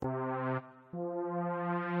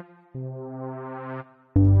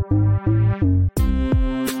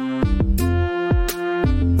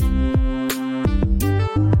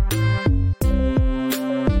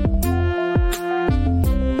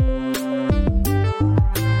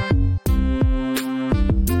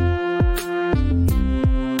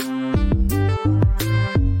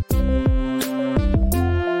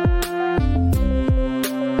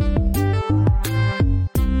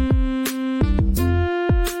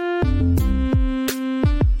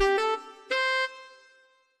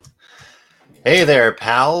Hey there,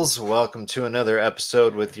 pals. Welcome to another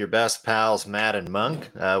episode with your best pals, Matt and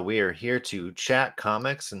Monk. We are here to chat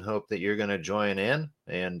comics and hope that you're going to join in.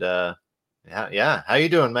 And how you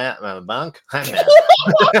doing, Matt? Monk? Hi, Matt.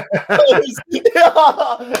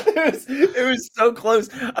 It was so close.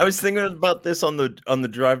 I was thinking about this on the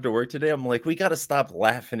drive to work today. I'm like, we got to stop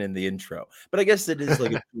laughing in the intro. But I guess it is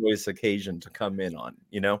like a joyous occasion to come in on,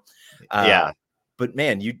 you know? Yeah. But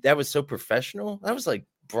man, that was so professional. That was like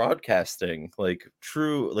broadcasting, like a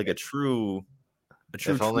true.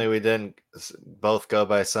 If only we didn't both go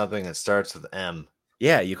by something that starts with M.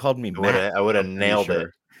 Yeah, you called me Matt. I would have I'm pretty nailed it.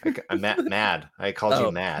 sure. I'm mad. I called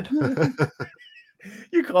you mad.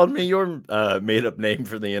 You called me your made-up name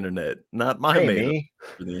for the internet, not my Hey, made-up me.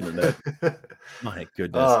 for the internet. My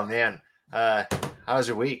goodness. Oh, man. How was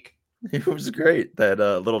your week? It was great. That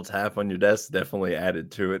little tap on your desk definitely added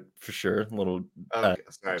to it for sure. Little Okay,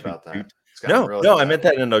 sorry toot about that. toot. It's gotten really No, I bad. meant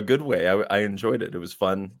that in a good way. I enjoyed it. It was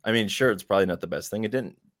fun. I mean, sure, it's probably not the best thing. It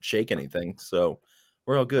didn't shake anything, so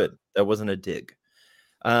we're all good. That wasn't a dig.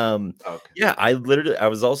 Okay. Yeah,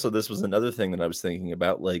 this was another thing that I was thinking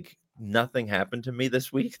about. Like, nothing happened to me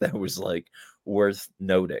this week that was like worth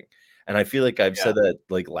noting. And I feel like I've Yeah. said that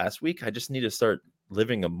like last week. I just need to start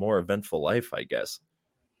living a more eventful life, I guess.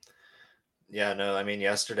 Yeah, no, I mean,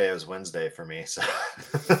 yesterday was Wednesday for me, so.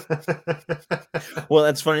 Well,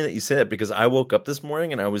 that's funny that you say that because I woke up this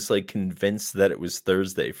morning and I was like convinced that it was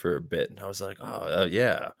Thursday for a bit. And I was like, oh,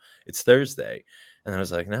 yeah, it's Thursday. And I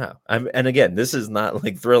was like, no. And again, this is not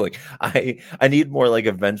like thrilling. I need more like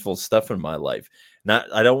eventful stuff in my life.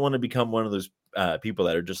 I don't want to become one of those people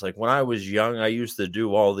that are just like, when I was young, I used to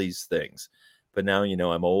do all these things. But now,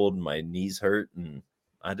 I'm old and my knees hurt and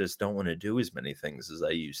I just don't want to do as many things as I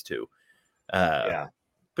used to. Yeah.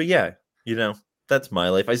 But yeah, that's my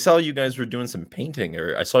life. I saw you guys were doing some painting,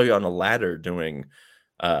 or I saw you on a ladder doing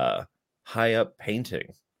high up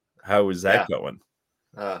painting. How is that Yeah. going?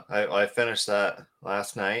 I finished that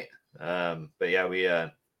last night. But yeah, we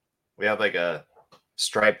have like a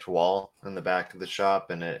striped wall in the back of the shop,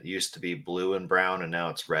 and it used to be blue and brown, and now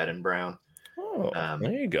it's red and brown. Oh,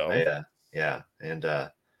 there you go. Yeah, and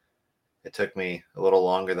it took me a little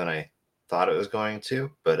longer than I thought it was going to,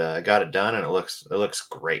 but I got it done, and it looks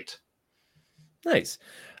great. Nice.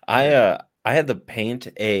 Yeah. I had to paint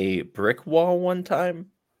a brick wall one time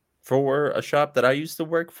for a shop that I used to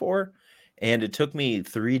work for, and it took me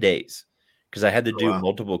 3 days because I had to Oh, do wow.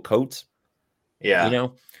 multiple coats, you Yeah.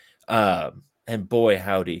 know. And boy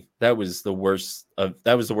howdy, that was the worst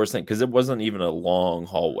thing because it wasn't even a long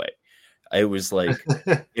hallway. It was like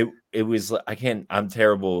it was I'm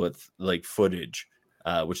terrible with like footage,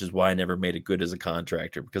 which is why I never made it good as a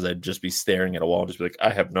contractor because I'd just be staring at a wall and just be like, I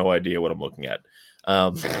have no idea what I'm looking at.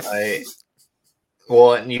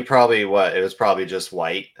 Well, and you probably it was probably just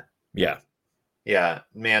white. Yeah. Yeah,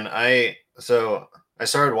 man, so I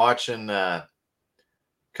started watching kind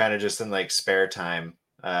of just in like spare time.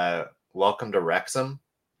 Welcome to Wrexham.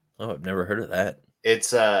 Oh, I've never heard of that.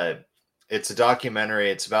 It's a documentary.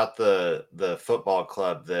 It's about the football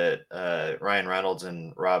club that Ryan Reynolds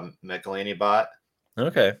and Rob McElhenney bought.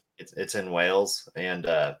 Okay. It's in Wales, and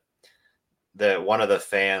one of the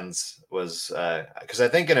fans was because I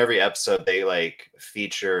think in every episode they like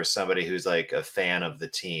feature somebody who's like a fan of the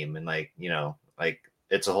team, and like like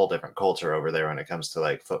it's a whole different culture over there when it comes to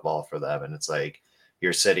like football for them, and it's like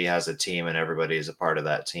your city has a team and everybody's a part of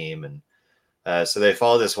that team, and so they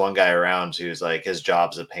follow this one guy around who's like his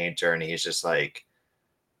job's a painter, and he's just like,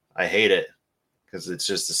 I hate it because it's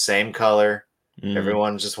just the same color.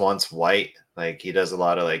 Everyone just wants white. Like he does a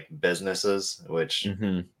lot of like businesses, which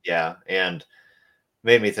yeah, and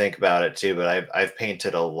made me think about it too. But I've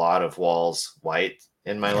painted a lot of walls white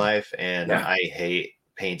in my life, and I hate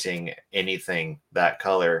painting anything that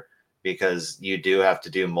color because you do have to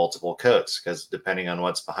do multiple coats because depending on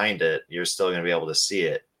what's behind it, you're still going to be able to see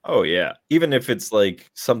it. Oh yeah. Even if it's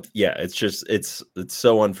like it's just it's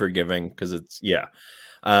so unforgiving because it's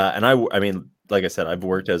and I mean, like I said, I've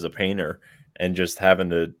worked as a painter and just having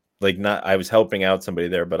to like not I was helping out somebody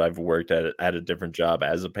there, but I've worked at a different job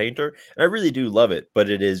as a painter. And I really do love it, but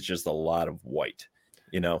it is just a lot of white,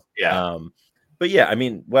 you know. Yeah. But yeah, I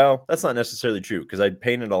mean, well, that's not necessarily true because I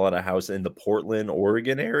painted a lot of house in the Portland,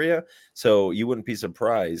 Oregon area. So you wouldn't be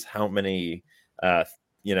surprised how many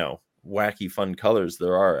you know, wacky fun colors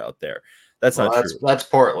there are out there. That's Well, not true. that's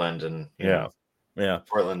Portland, and Yeah.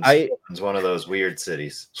 Portland's one of those weird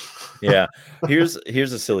cities. Yeah. Here's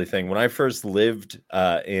a silly thing. When I first lived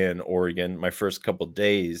in Oregon, my first couple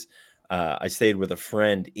days, I stayed with a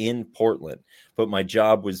friend in Portland, but my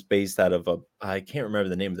job was based out of I can't remember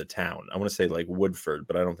the name of the town. I want to say like Woodford,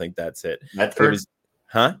 but I don't think that's it. But it Medford? was,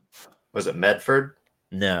 huh? Was it Medford?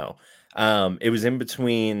 No. It was in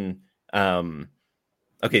between.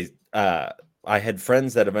 Okay. I had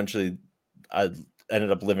friends that eventually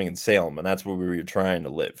ended up living in Salem, and that's where we were trying to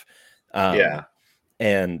live. Yeah.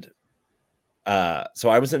 And so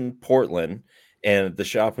I was in Portland, and the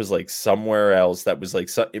shop was like somewhere else that was like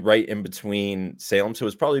right in between Salem. So it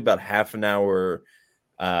was probably about half an hour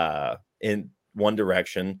in one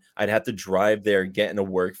direction. I'd have to drive there, get in a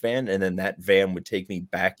work van, and then that van would take me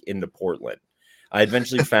back into Portland. I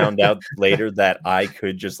eventually found out later that I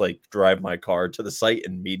could just like drive my car to the site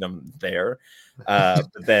and meet them there. But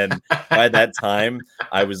then by that time,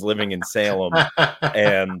 I was living in Salem,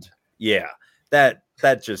 and yeah, that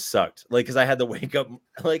just sucked. Like, because I had to wake up,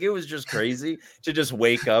 like it was just crazy to just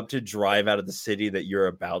wake up to drive out of the city that you're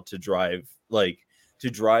about to drive, like to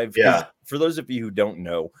drive. Because Yeah. for those of you who don't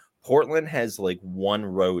know, Portland has like one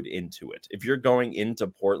road into it. If you're going into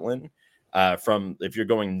Portland, if you're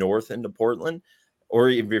going north into Portland, or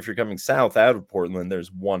even if you're coming south out of Portland,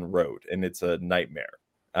 there's one road, and it's a nightmare.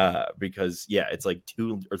 Because yeah, it's like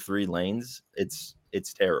 2 or 3 lanes. It's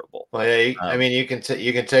terrible. Well, yeah. I Um, mean, you can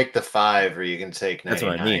take the 5 or you can take that's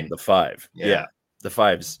what I mean. 99. The 5. Yeah. Yeah. The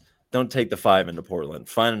 5s. Don't take the 5 into Portland.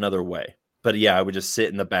 Find another way. But yeah, I would just sit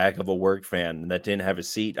in the back of a work van that didn't have a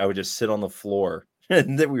seat. I would just sit on the floor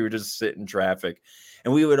and then we would just sit in traffic.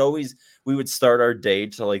 And we would start our day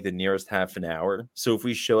to like the nearest half an hour. So if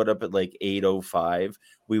we showed up at like 8:05,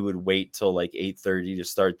 we would wait till like 8:30 to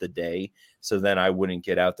start the day. So then I wouldn't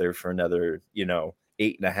get out there for another,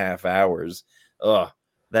 8.5 hours. Ugh,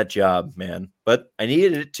 that job, man. But I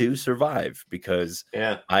needed it to survive because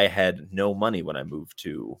Yeah. I had no money when I moved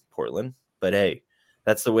to Portland. But hey,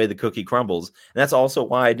 that's the way the cookie crumbles. And that's also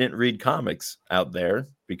why I didn't read comics out there,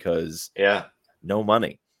 because Yeah. no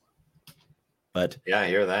money. But Yeah, I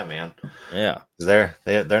hear that, man. yeah. They're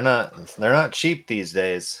not cheap these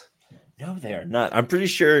days. No, they are not. I'm pretty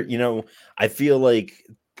sure, I feel like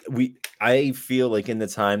in the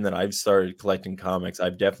time that I've started collecting comics,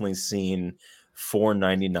 I've definitely seen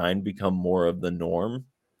 $4.99 become more of the norm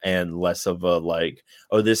and less of a like,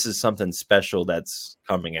 oh, this is something special that's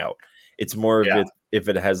coming out. It's more of Yeah. it if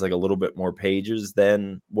it has like a little bit more pages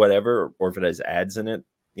than whatever, or if it has ads in it,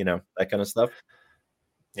 that kind of stuff.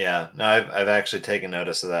 Yeah. No, I've actually taken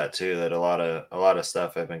notice of that too, that a lot of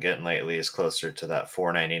stuff I've been getting lately is closer to that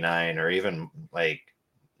 4.99 or even like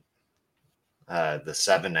the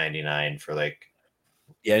 7.99 for like.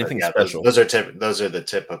 Yeah, But anything yeah, special. those are the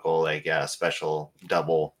typical like, yeah, special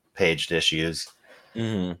double paged issues.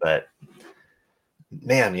 Hmm. But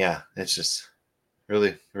man, yeah, it's just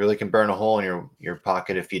really can burn a hole in your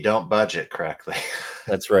pocket if you don't budget correctly.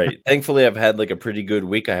 That's right. Thankfully, I've had like a pretty good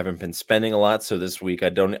week. I haven't been spending a lot, so this week I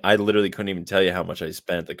literally couldn't even tell you how much I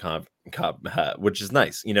spent at the which is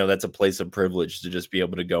nice. That's a place of privilege to just be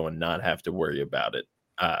able to go and not have to worry about it.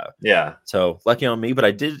 Yeah, So lucky on me, but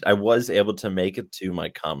I was able to make it to my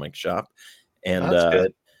comic shop, and that's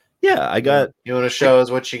good. yeah, I got. You want to show us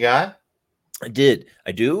what you got? I did.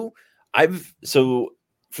 I do.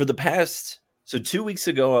 For the past 2 weeks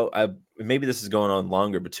ago, maybe this is going on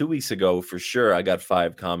longer, but 2 weeks ago for sure I got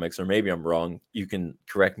 5 comics, or maybe I'm wrong. You can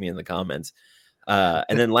correct me in the comments.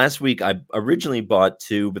 And then last week I originally bought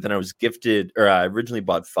 2, but then I was gifted, or I originally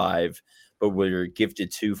bought 5, but we were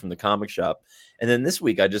gifted 2 from the comic shop. And then this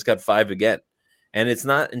week I just got 5 again. And it's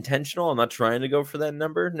not intentional. I'm not trying to go for that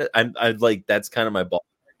number. I like that's kind of my ballpark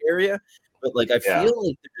area, but like I Yeah, feel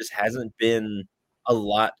like there just hasn't been a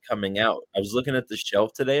lot coming out. I was looking at the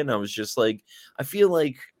shelf today and I was just like, I feel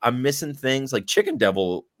like I'm missing things like Chicken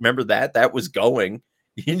Devil. Remember that? That was going,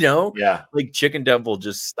 yeah. like Chicken Devil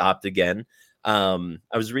just stopped again. I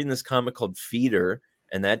was reading this comic called Feeder,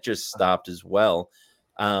 and that just stopped as well.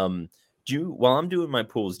 While I'm doing my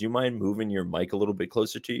pulls, do you mind moving your mic a little bit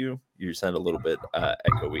closer to you? You sound a little bit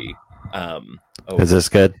echoey. Is this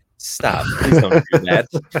good? Stop. Please don't do that.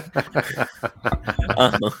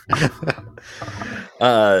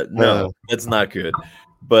 No, that's not good.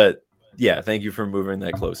 But yeah, thank you for moving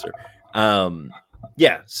that closer.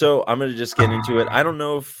 Yeah, so I'm gonna just get into it. I don't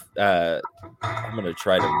know if I'm gonna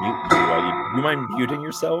try to mute you. You mind muting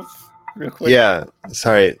yourself real quick? Yeah,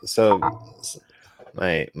 sorry. So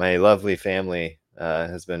my lovely family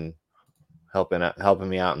has been helping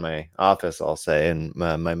me out in my office, I'll say, and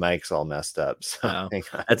my mic's all messed up. So Wow, hang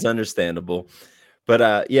on. that's understandable.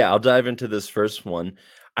 But yeah, I'll dive into this first one.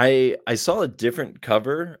 I saw a different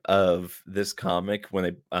cover of this comic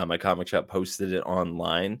when my comic shop posted it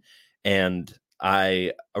online, and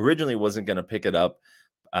I originally wasn't gonna pick it up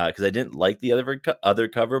because I didn't like the other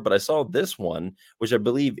cover, but I saw this one, which I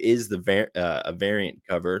believe is a variant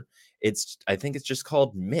cover. I think it's just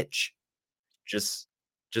called Mitch. Just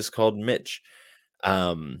just called Mitch.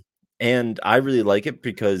 Um, and I really like it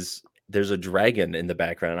because there's a dragon in the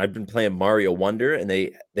background. I've been playing Mario Wonder, and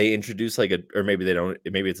they introduce like a, or maybe they don't.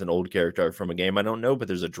 Maybe it's an old character from a game I don't know, but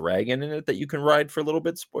there's a dragon in it that you can ride for a little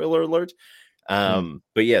bit. Spoiler alert. Hmm.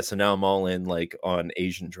 But yeah, so now I'm all in like on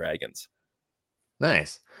Asian dragons.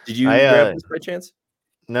 Nice. Did I you grab this by chance?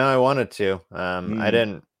 No, I wanted to.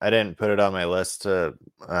 Mm. I didn't put it on my list to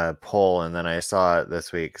pull, and then I saw it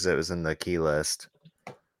this week because it was in the key list.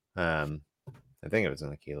 Um, I think it was in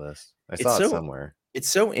the key list. I It's saw it so somewhere. it's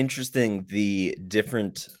so interesting the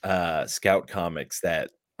different scout comics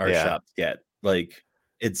that our Yeah. shops get. Like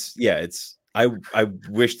it's I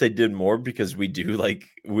wish they did more because we do like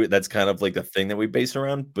that's kind of like the thing that we base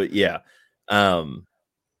around. But yeah. Um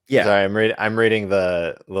yeah. Sorry, I'm reading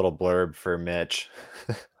the little blurb for Mitch.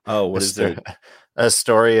 Oh, a, what is sto- there? a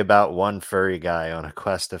story about one furry guy on a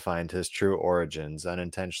quest to find his true origins,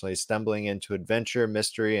 unintentionally stumbling into adventure,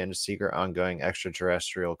 mystery, and secret ongoing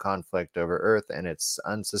extraterrestrial conflict over Earth and its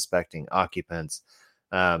unsuspecting occupants.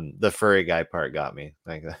 The furry guy part got me.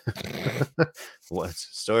 Like, what's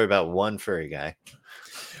a story about one furry guy?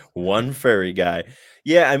 One furry guy.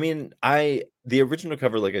 Yeah, I mean, the original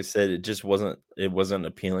cover, like I said, it wasn't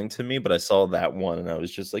appealing to me, but I saw that one and I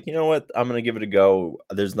was just like, you know what? I'm gonna give it a go.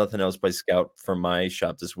 There's nothing else by Scout from my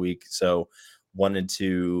shop this week, so wanted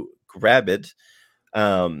to grab it.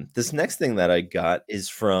 This next thing that I got is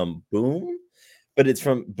from Boom, but it's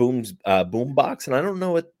from Boom's Boombox, and I don't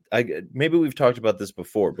know what maybe we've talked about this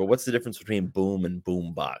before, but what's the difference between Boom and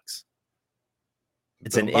Boombox?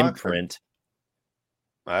 It's an Boombox? Or imprint.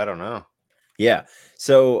 I don't know. Yeah.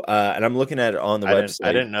 So, and I'm looking at it on the I website.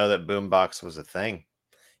 didn't know that Boombox was a thing.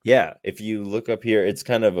 Yeah, if you look up here, it's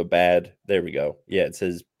kind of a bad. There we go. Yeah, it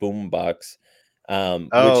says Boombox, which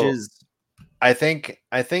Oh, is I think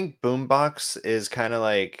Boombox is kind of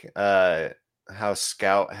like how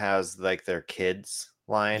Scout has like their kids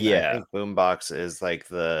line. I yeah. think Boombox is like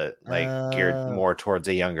the like geared Uh, more towards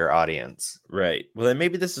a younger audience. right. Well, then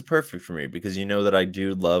maybe this is perfect for me because you know that I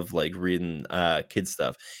do love like reading kid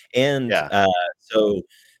stuff, and Yeah. so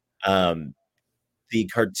um, the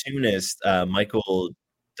cartoonist Michael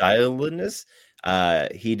Dialinus,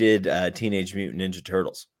 he did Teenage Mutant Ninja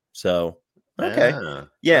Turtles. So okay, Ah,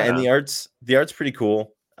 yeah, right and on. the art's pretty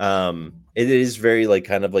cool. It is very like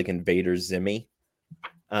kind of like Invader Zimmy.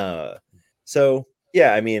 Uh, so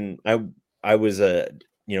yeah, I mean, I was a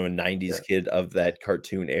 '90s Yeah. kid of that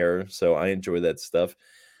cartoon era, so I enjoy that stuff.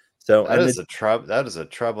 So and it's That is a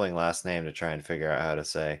troubling last name to try and figure out how to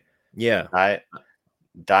say. yeah,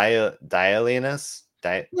 Di Diolinus?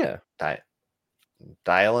 yeah, Di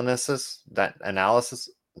Dionysus? Analysis?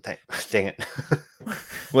 Dang it. Not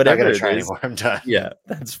whatever gonna it try is. anymore. I'm done. Yeah,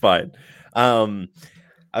 that's fine. Um,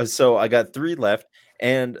 so I got 3 left,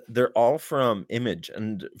 and they're all from Image.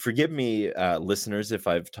 And forgive me, listeners, if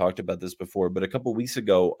I've talked about this before, but a couple weeks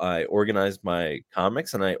ago, I organized my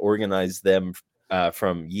comics, and I organized them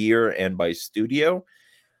from year and by studio.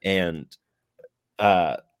 And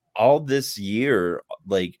uh, all this year,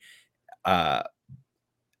 like uh,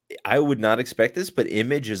 I would not expect this, but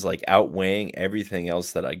Image is like outweighing everything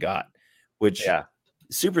else that I got, which Yeah.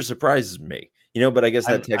 super surprises me. But I guess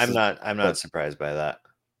that Texas. I'm What? not surprised by that.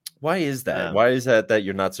 Why is that? Um, Why is that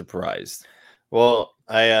you're not surprised? well,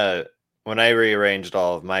 I when I rearranged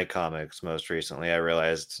all of my comics most recently, I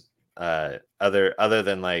realized other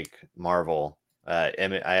than like Marvel, I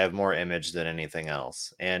have more Image than anything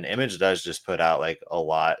else, and Image does just put out like a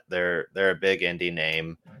lot. They're a big indie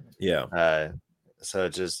name, Yeah, uh, so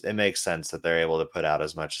it makes sense that they're able to put out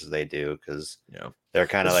as much as they do because yeah, they're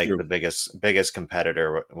kind of that's like true. the biggest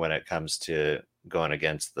competitor when it comes to going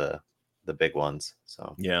against the big ones.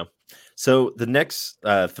 So Yeah. So the next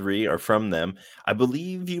 3 are from them. I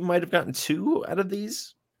believe you might have gotten 2 out of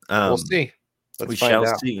these. we'll Um, see. Let's we find shall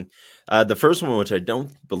out. see. The first one, which I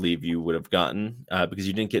don't believe you would have gotten because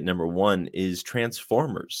you didn't get number 1, is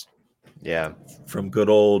Transformers Yeah. from good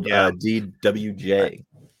old Yeah. I, DWJ.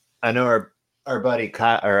 I know our buddy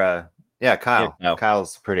Kyle or yeah, Yeah, Kyle. Kyle.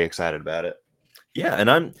 Kyle's pretty excited about it. Yeah, and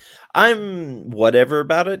I'm whatever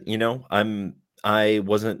about it, I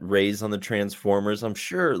wasn't raised on the Transformers. I'm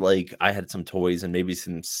sure like I had some toys and maybe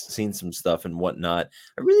seen some stuff and whatnot.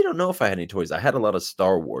 I really don't know if I had any toys. I had a lot of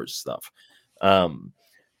Star Wars stuff. Um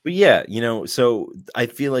but yeah, so I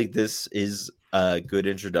feel like this is a good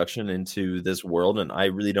introduction into this world and I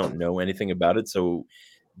really don't know anything about it. So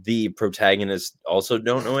the protagonists also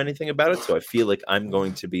don't know anything about it. So I feel like I'm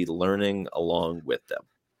going to be learning along with them,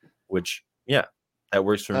 which yeah, that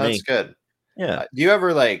works for Oh, that's me. good. Yeah. Do you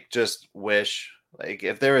ever like just wish like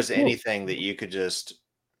if there was Cool. anything that you could just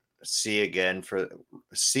see again for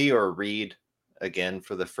see or read again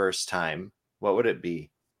for the first time, what would it be?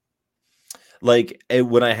 Like,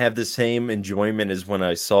 would I have the same enjoyment as when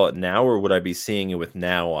I saw it now, or would I be seeing it with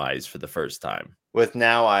now eyes for the first time? With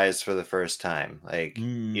now eyes for the first time. Like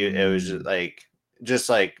it was Mm. just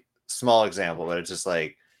like small example, but it's just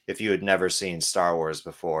like if you had never seen Star Wars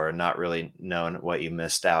before and not really known what you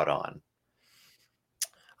missed out on.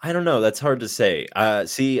 I don't know. That's hard to say.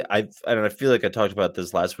 See, I feel like I talked about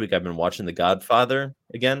this last week. I've been watching The Godfather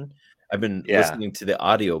again. I've been Yeah. listening to the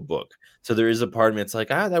audio book. So there is a part of me. It's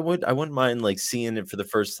like, I wouldn't mind like seeing it for the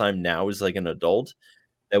first time now as like an adult.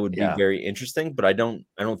 That would be Yeah. very interesting. But I don't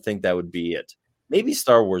think that would be it. Maybe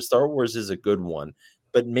Star Wars. Star Wars is a good one,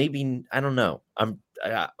 but maybe I don't know.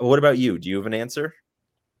 What about you? Do you have an answer?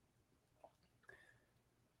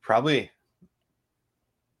 Probably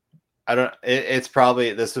I don't it's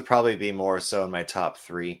probably this would probably be more so in my top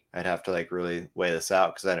 3. I'd have to like really weigh this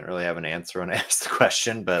out because I didn't really have an answer when I asked the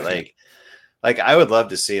question, but like I would love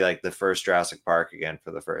to see like the first Jurassic Park again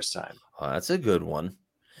for the first time. Oh, that's a good one.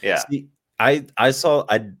 Yeah. See, I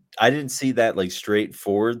didn't see that like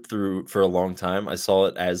straightforward through for a long time. I saw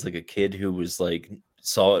it as like a kid who was like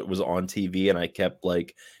saw it was on TV, and I kept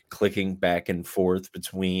like clicking back and forth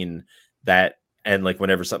between that and like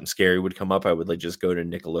whenever something scary would come up, I would like just go to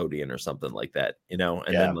Nickelodeon or something like that, and then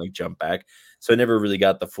Yeah. like jump back. So I never really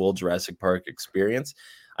got the full Jurassic Park experience.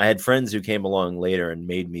 I had friends who came along later and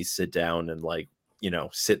made me sit down and like,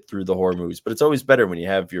 sit through the horror movies, but it's always better when you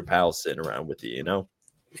have your pals sitting around with you.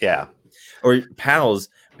 Yeah. Or pals,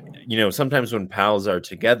 sometimes when pals are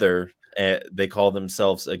together, they call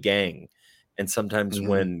themselves a gang. And sometimes Mhm.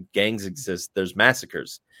 when gangs exist, there's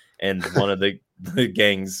massacres. And one of the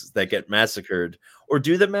gangs that get massacred or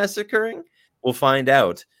do the massacring, we'll find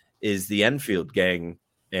out, is the Enfield gang,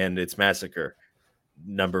 and it's massacre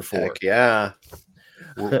number 4. Heck yeah.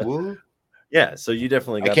 Woo woo. Yeah, so you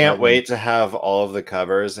definitely I got that can't one. wait to have all of the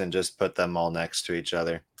covers and just put them all next to each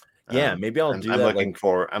other. Yeah, maybe I'll do that. Like,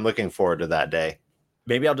 I'm looking forward to that day.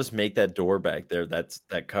 maybe I'll just make that door back there. That's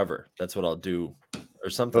that cover. That's what I'll do, or Oh,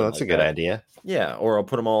 something that's a like good that. idea. Yeah, or I'll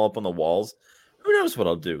put them all up on the walls. Who knows what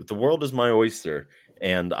I'll do? The world is my oyster,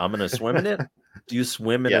 and I'm gonna swim in it. Do you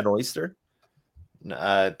swim in Yeah. an oyster?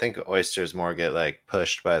 I think oysters more get like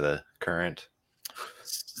pushed by the current.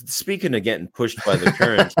 Speaking of getting pushed by the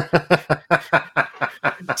current,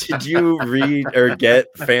 did you read or get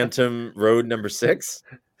Phantom Road #6?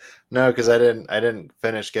 No, because I didn't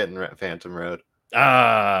finish getting Phantom Road.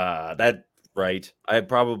 Ah, that right. I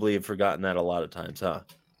probably have forgotten that a lot of times, huh?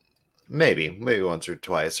 Maybe once or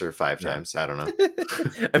twice or 5 Yeah. times. I don't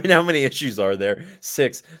know. I mean, how many issues are there?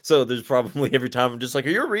 6. So there's probably every time I'm just like, "Are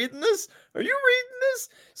you reading this? Are you reading this?"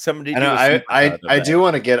 Somebody I know. do a I supercut I, of I that. do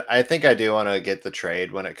want to get. I think I do want to get the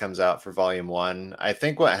trade when it comes out for Volume 1. I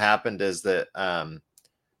think what happened is that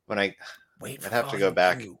when I'd Wait for have to go volume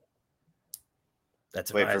back. 2.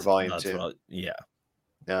 That's Wait what I for Volume that's 2. what I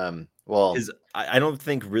yeah. Well, 'Cause I don't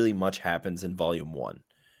think really much happens in volume 1.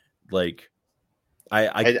 Like,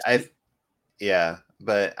 I could I see. yeah,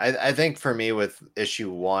 but I think for me with issue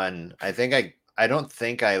 1, I don't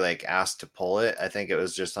think I like asked to pull it. I think it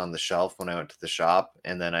was just on the shelf when I went to the shop,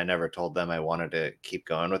 and then I never told them I wanted to keep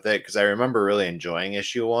going with it because I remember really enjoying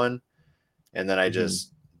issue 1, and then I Mhm.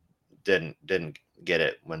 just didn't get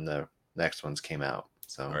it when the next ones came out.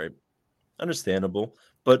 So, Alright. Understandable.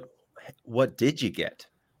 But what did you get?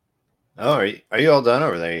 oh, are you all done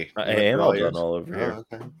over there? I You went am through all all done yours? all over here. Oh,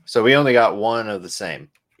 okay. So we only got one of the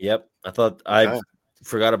same. Yep. I thought I Okay.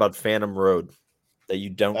 forgot about Phantom Road, that you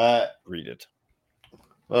don't Uh, read it.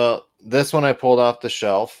 well, this one I pulled off the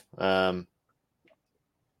shelf.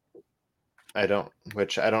 I don't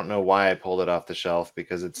know why I pulled it off the shelf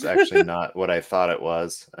because it's actually not what I thought it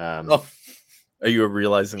was. Oh, are you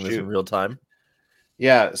realizing this in Shoot. real time?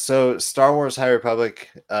 Yeah, so Star Wars High Republic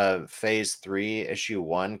Phase 3 issue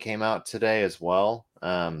 1 came out today as well.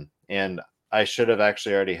 And I should have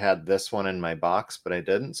actually already had this one in my box, but I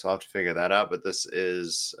didn't, so I'll have to figure that out. But this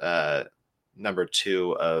is number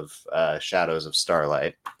 2 of Shadows of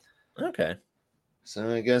Starlight. Okay. So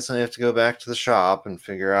I guess I have to go back to the shop and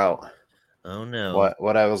figure out Oh, no.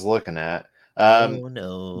 what I was looking at. Oh,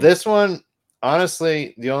 no. This one,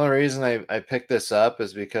 honestly, the only reason I picked this up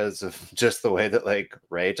is because of just the way that like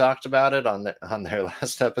Ray talked about it on their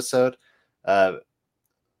last episode. Uh,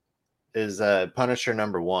 is Punisher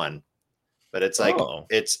 #1, but it's like Oh,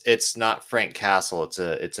 it's not Frank Castle.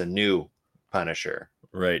 It's a new Punisher.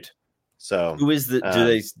 right. So Who is the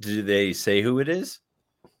um, do they say who it is?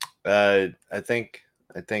 uh, I think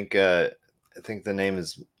I think uh, I think the name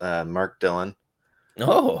is Mark Dillon.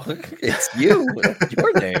 Oh, it's you.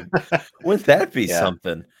 Your name. Wouldn't that be Yeah.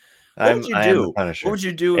 something? What would you I am the do? What Punisher. would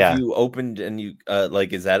you do if Yeah. you opened and you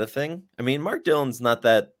like, is that a thing? I mean, Mark Dillon's not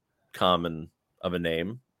that common of a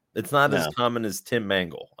name. It's not as No. common as Tim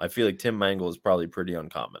Mangle. I feel like Tim Mangle is probably pretty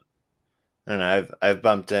uncommon. I don't know. I've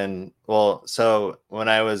bumped in. Well, so when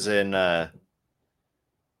I was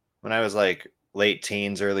like late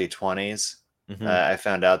teens, early 20s, Mhm. I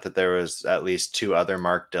found out that there was at least two other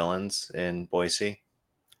Mark Dillons in Boise.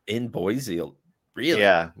 In Boise, really?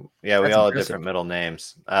 Yeah, yeah, we That's all had impressive. different middle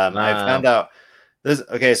names. I Wow. found out this.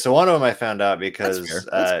 Okay, so one of them I found out That's because fair.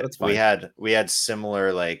 That's fine. we had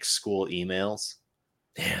similar like school emails,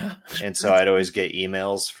 Yeah. and so That's I'd always crazy. get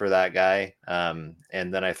emails for that guy. And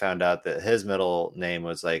then I found out that his middle name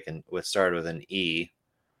was started with an E,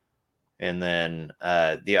 and then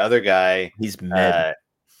the other guy, He's med. uh,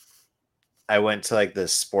 I went to like the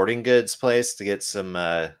sporting goods place to get some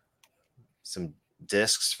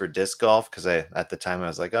discs for disc golf because I at the time I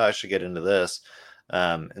was like, oh, I should get into this,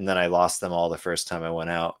 and then I lost them all the first time I went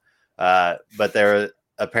out. But there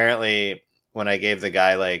apparently when I gave the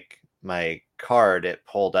guy like my card, it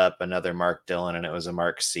pulled up another Mark Dillon and it was a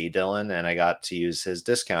Mark C Dillon, and I got to use his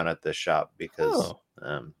discount at this shop because.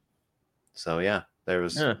 Oh, So yeah,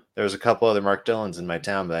 yeah. there was a couple other Mark Dillons in my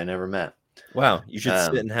town that I never met. Wow, you should sit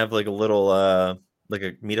Um, and have like a little like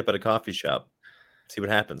a meet up at a coffee shop. See what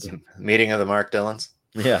happens. Meeting of the Mark Dillons.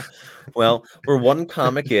 Yeah. Well, we're one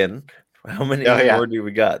comic in. How many Oh yeah, more do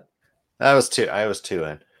we got? that was two. I was two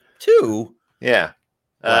in. 2? Yeah.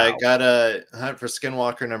 I Wow. got a Hunt for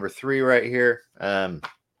Skinwalker number 3 right here. I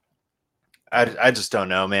just don't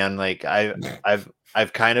know, man. Like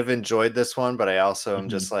I've kind of enjoyed this one, but I also am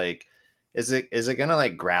Mhm. just like, is it gonna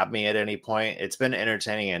like grab me at any point? It's been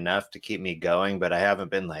entertaining enough to keep me going, but I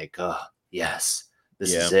haven't been like, oh yes,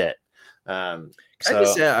 this Yeah. is it. Um, Can I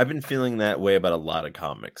just so say I've been feeling that way about a lot of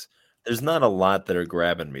comics. There's not a lot that are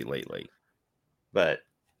grabbing me lately. but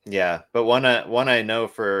yeah, but one I know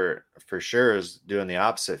for sure is doing the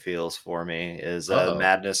opposite feels for me is Uh-oh.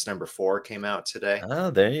 Madness number 4 came out today. Oh,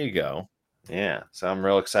 there you go. Yeah, so I'm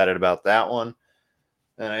real excited about that one.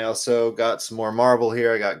 And I also got some more Marvel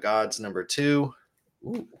here. I got Gods number 2,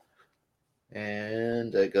 Ooh.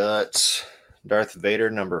 and I got Darth Vader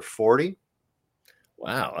number 40.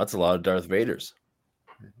 Wow, that's a lot of Darth Vaders.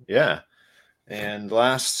 Yeah. And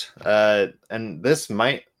last and this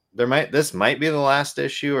might be the last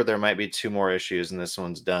issue, or there might be two more issues and this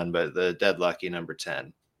one's done, but the Dead Lucky number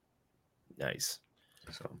 10. Nice.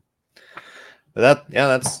 So but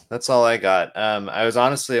that's all I got. I was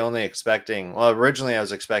honestly only expecting, well, originally I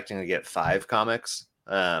was expecting to get 5 comics.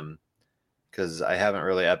 Because I haven't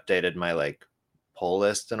really updated my like pull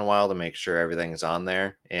list in a while to make sure everything's on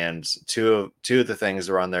there. And two of the things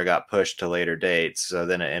that were on there got pushed to later dates. So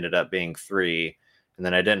then it ended up being 3. And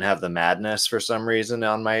then I didn't have the Madness for some reason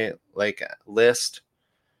on my like list.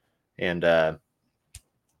 And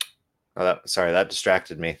sorry, that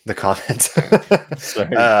distracted me. The comments.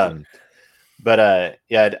 Sorry. um, but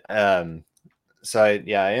yeah, so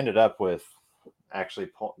I ended up with actually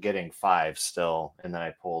getting 5 still, and then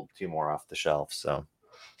I pulled 2 more off the shelf. So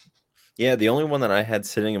Yeah, the only one that I had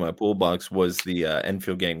sitting in my pool box was the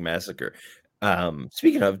Enfield Gang Massacre.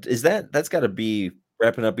 Speaking of, that's got to be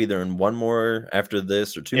wrapping up either in one more after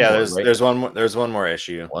this or 2 yeah, more, right? there's one more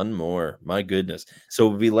issue. One more. My goodness. So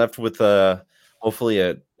we'll be left with hopefully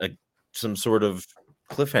a some sort of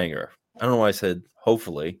cliffhanger. I don't know why I said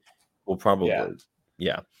hopefully. We'll Yeah. probably,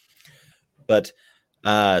 yeah. But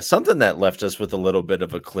something that left us with a little bit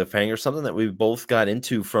of a cliffhanger, something that we both got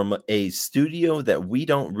into from a studio that we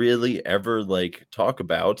don't really ever like talk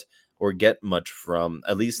about or get much from,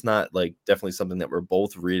 at least not like definitely something that we're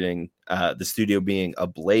both reading. The studio being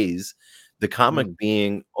Ablaze, the comic Mm.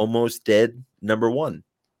 being Almost Dead #1.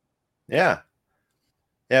 Yeah.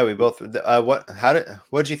 Yeah, we both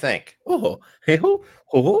what'd you think? Oh, hey ho,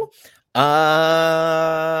 ho, ho.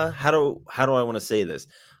 How do I want to say this?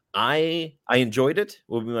 I enjoyed it.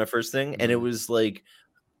 Will be my first thing, and it Mhm. was like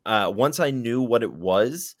once I knew what it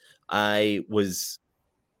was, I was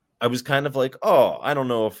kind of like, oh, I don't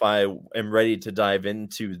know if I am ready to dive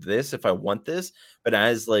into this, if I want this. But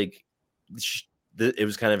as like it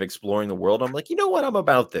was kind of exploring the world, I'm like, you know what, I'm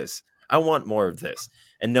about this. I want more of this.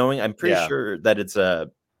 And knowing, I'm pretty Yeah. sure that it's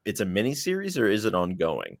a mini series, or is it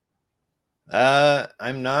ongoing?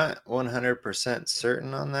 I'm not 100%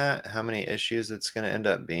 certain on that, how many issues it's going to end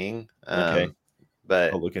up being. Okay.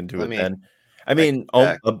 But I'll look into let it me then. I I can mean,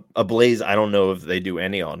 check. a Blaze, I don't know if they do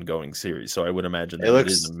any ongoing series, so I would imagine It that it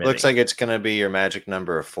is a looks mini. like it's going to be your magic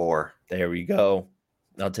number of 4. There we go.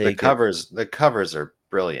 I'll take it. The covers are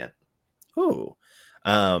brilliant. Ooh.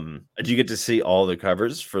 Did you get to see all the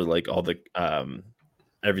covers for like all the Yeah.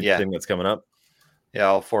 everything that's coming up? Yeah,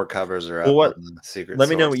 all 4 covers are Well, up what? on the secret Let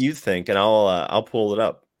me know what source. you think, and I'll pull it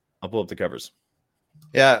up. I'll pull up the covers.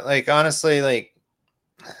 Yeah, like honestly, like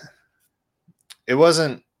it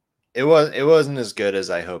wasn't it wasn't as good as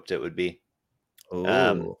I hoped it would be. Um,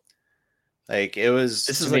 Oh, like it was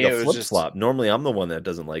this to is like me, a it was flip just flop. Normally, I'm the one that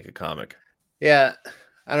doesn't like a comic. yeah,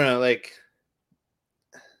 I don't know, like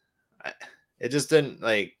I, it just didn't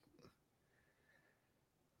like.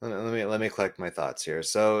 Let me collect my thoughts here.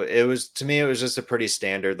 So it was to me, it was just a pretty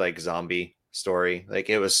standard like zombie story. Like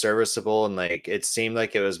it was serviceable and like it seemed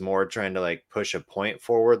like it was more trying to like push a point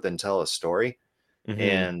forward than tell a story. Hmm.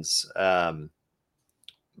 And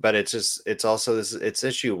but it's also this it's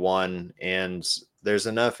issue 1 and there's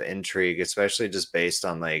enough intrigue, especially just based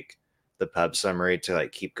on like the pub summary to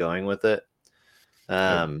like keep going with it.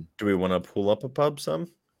 Um Do we want to pull up a pub some?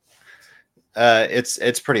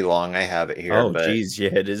 it's pretty long. I have it here, Oh, but geez, yeah,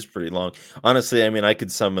 it is pretty long. Honestly, I mean, I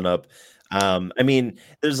could sum it up. I mean,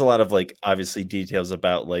 there's a lot of like obviously details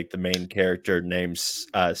about like the main character named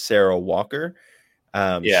Sarah Walker.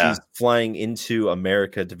 yeah, She's flying into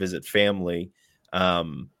America to visit family.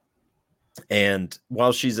 Um, and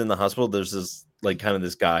while she's in the hospital, there's this like kind of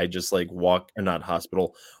this guy just like walk or not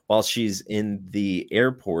hospital. While she's in the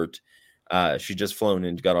airport, she just flown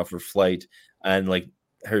and got off her flight, and like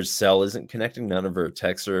her cell isn't connecting. None of her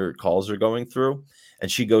texts or calls are going through,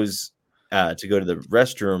 and she goes to go to the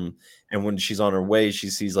restroom. And when she's on her way, she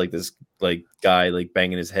sees like this like guy like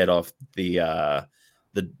banging his head off the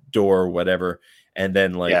door or whatever, and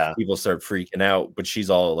then like yeah, people start freaking out, but she's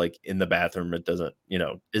all like in the bathroom. It doesn't,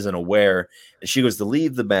 isn't aware. And she goes to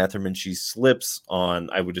leave the bathroom and she slips on,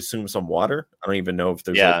 I would assume, some water. I don't even know if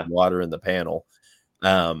there's like yeah. water in the panel.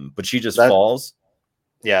 But she just That falls.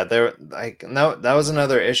 yeah, there like no, that was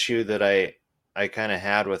another issue that I kind of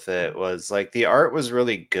had with it was like the art was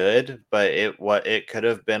really good, but it could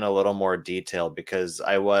have been a little more detailed because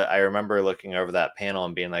I remember looking over that panel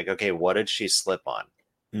and being like, okay, what did she slip on?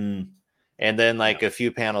 Mm, And then yeah. like a few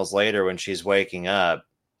panels later when she's waking up,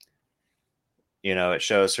 it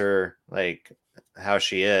shows her like how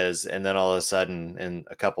she is, and then all of a sudden in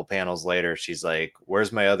a couple panels later she's like,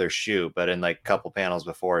 where's my other shoe? But in like a couple panels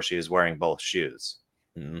before she was wearing both shoes.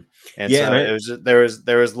 Mm. And Yeah. so it was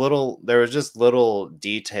there was just little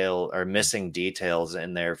detail or missing details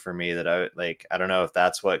in there for me that I don't know if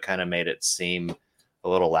that's what kind of made it seem a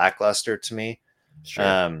little lackluster to me. Sure.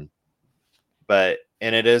 Um but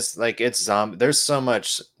and it is like it's zombie there's so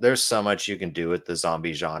much you can do with the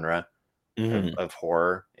zombie genre Hmm. of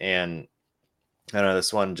horror, and I don't know,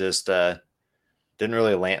 this one just didn't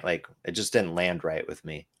really land, like it just didn't land right with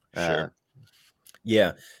me. Sure.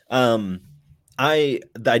 Yeah. Um, I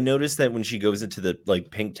noticed that when she goes into the like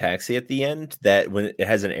pink taxi at the end, that when it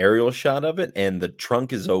has an aerial shot of it and the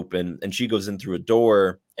trunk is open and she goes in through a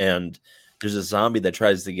door and there's a zombie that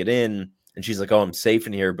tries to get in and she's like, "Oh, I'm safe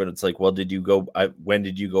in here," but it's like, "Well, when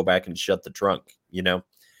did you go back and shut the trunk?" You know?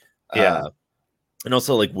 Yeah, Uh, and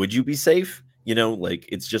also like, would you be safe? Like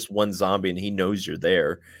it's just one zombie and he knows you're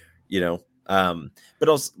there, you know? But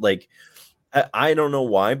also like I don't know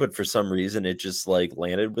why, but for some reason it just like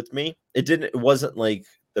landed with me. It wasn't like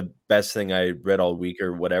the best thing I read all week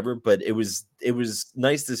or whatever, but it was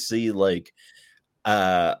nice to see like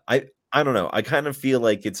I don't know. I kind of feel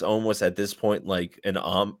like it's almost at this point like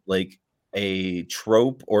like a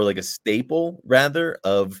trope or like a staple rather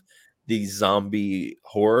of the zombie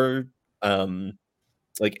horror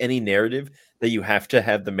like any narrative that you have to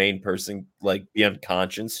have the main person like be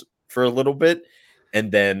unconscious for a little bit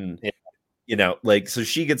and then yeah. like, so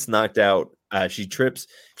she gets knocked out, she trips,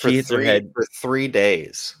 For she hits her three head, for 3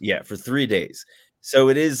 days. yeah, for 3 days. So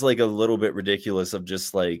it is, like, a little bit ridiculous of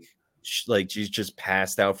just, like, she's just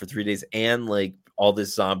passed out for 3 days, and, like, all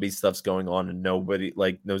this zombie stuff's going on, and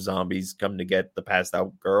no zombies come to get the passed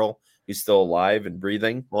out girl who's still alive and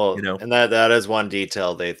breathing, you Well, know? and that is one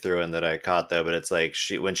detail they threw in that I caught though, but it's like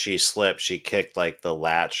when she slipped, she kicked like the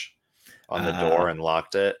latch on the door Ah, and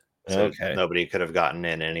locked it, so okay. nobody could have gotten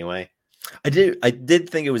in anyway. I did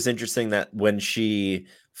think it was interesting that when she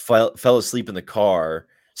fell asleep in the car,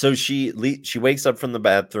 so she wakes up from the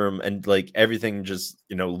bathroom and like everything just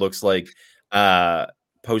looks like uh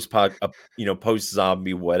post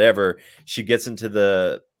zombie whatever. She gets into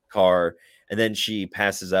the car and then she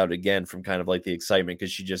passes out again from kind of like the excitement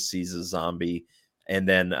because she just sees a zombie and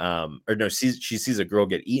then or no, she sees a girl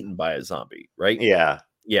get eaten by a zombie, right? Yeah,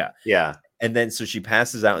 Yeah. yeah, And then so she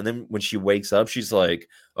passes out, and then when she wakes up, she's like,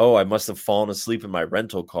 "Oh, I must have fallen asleep in my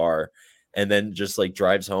rental car," and then just like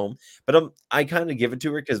drives home. But I kind of give it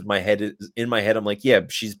to her because in my head, I'm like, "Yeah,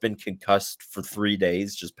 she's been concussed for 3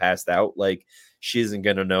 days, just passed out. Like she isn't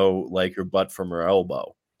gonna know like her butt from her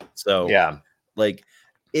elbow." So yeah, like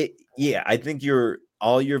it. Yeah, I think you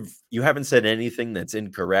haven't said anything that's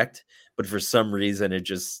incorrect, but for some reason it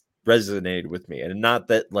just resonated with me, and not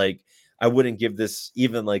that like I wouldn't give this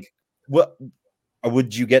even like what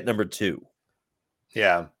would you get number two?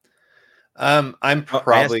 Yeah. I'm Oh, I asked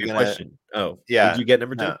probably you a gonna. question. Oh, would Yeah. you get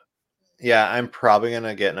number two? No. Yeah, I'm probably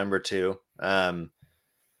gonna get number two.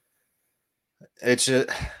 It's just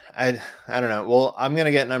I don't know. Well, I'm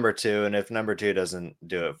gonna get number two, and if number two doesn't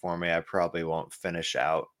do it for me, I probably won't finish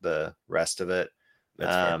out the rest of it.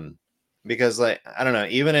 That's fair. Um, because like I don't know,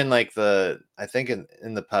 even in like I think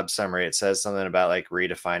in the pub summary it says something about like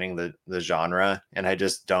redefining the genre, and I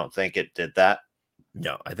just don't think it did that.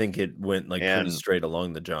 No, I think it went like pretty And straight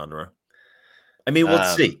along the genre. I mean, we'll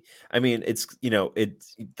um see. I mean, it's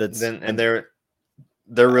it's that's then and there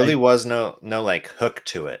I really was no like hook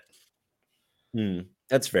to it.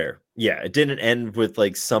 that's fair. Yeah, it didn't end with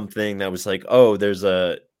like something that was like, oh, there's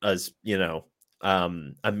a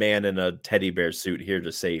man in a teddy bear suit here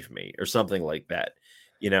to save me or something like that.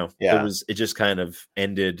 Yeah. It just kind of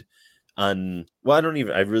ended on. Well,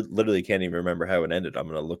 literally can't even remember how it ended. I'm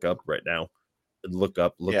gonna look up right now. Look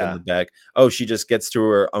in Yeah. the back. Oh, she just gets to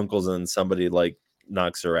her uncle's and somebody like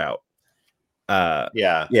knocks her out.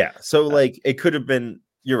 Yeah. Yeah. So like it could have been.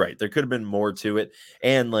 You're right. There could have been more to it,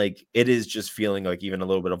 and like it is just feeling like even a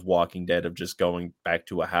little bit of Walking Dead of just going back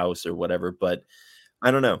to a house or whatever. But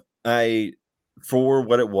I don't know. For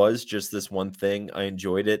what it was, just this one thing, I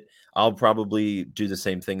enjoyed it. I'll probably do the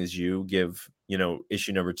same thing as you. Give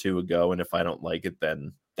issue number two a go, and if I don't like it,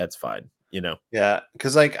 then that's fine. Yeah,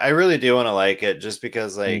 because like I really do want to like it just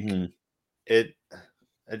because like Hmm. it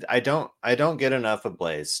I don't get enough of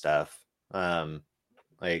Blaze stuff.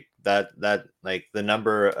 Like that like the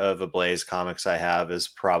number of Ablaze comics I have is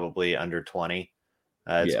probably under 20.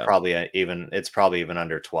 Yeah. It's probably even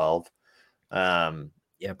under 12. Um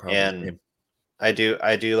Yeah. Probably the and same. I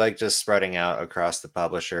do like just spreading out across the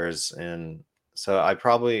publishers, and so I'll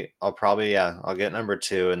probably yeah, I'll get number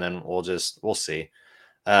 2 and then we'll see.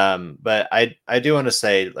 But I do want to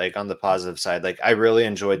say, like, on the positive side, like I really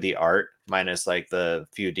enjoyed the art minus like the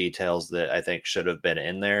few details that I think should have been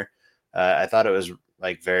in there. I thought it was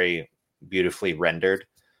like very beautifully rendered.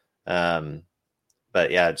 um but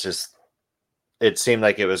yeah, it seemed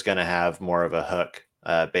like it was going to have more of a hook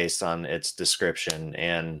based on its description,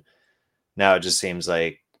 and now it just seems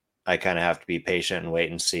like I kind of have to be patient and wait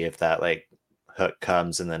and see if that like hook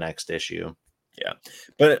comes in the next issue. Yeah.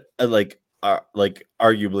 But like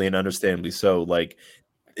arguably and understandably so, like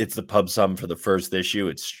it's the pub sum for the first issue.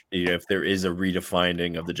 It's if there is a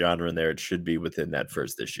redefining of the genre in there, it should be within that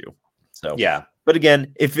first issue. So, Yeah. but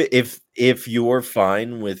again, if you're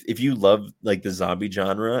fine with if you love like the zombie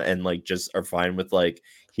genre and like just are fine with like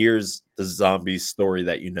here's the zombie story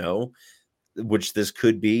that which this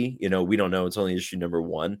could be, we don't know. It's only issue number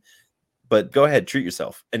one, but go ahead, treat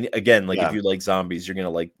yourself. And again, like if Yeah. you like zombies, you're gonna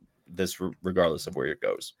like this regardless of where it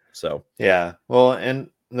goes. So Yeah. Well, and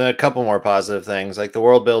a couple more positive things, like the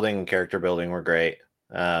world building and character building were great.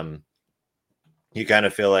 Um, you kind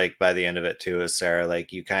of feel like by the end of it too, as Sarah,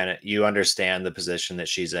 like you understand the position that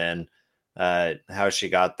she's in. How she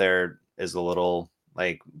got there is a little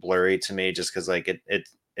like blurry to me, just because like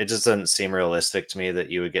it just doesn't seem realistic to me that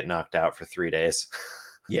you would get knocked out for 3 days.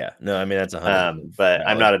 yeah, no, I mean that's 100% But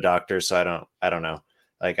I'm valid. not a doctor, so I don't know.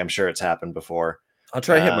 Like I'm sure it's happened before. I'll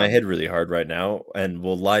try to hit my Um, head really hard right now, and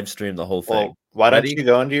we'll live stream the whole thing. Well, Ready? why don't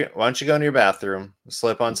you go into your bathroom,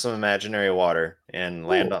 slip on some imaginary water, and Ooh,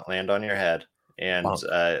 land on your head, and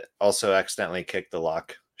bonk. also accidentally kick the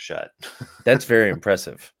lock shut. That's very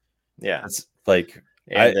impressive. Yeah, That's like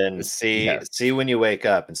and then yeah. see when you wake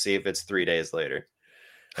up and see if it's 3 days later.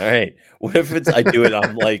 All right. What if I do it?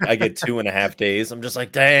 I'm like I get 2.5 days. I'm just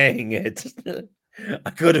like, dang it. I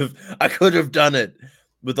could have done it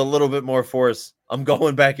with a little bit more force. I'm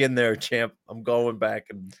going back in there, champ. I'm going back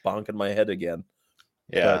and bonking my head again.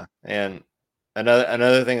 But Yeah, and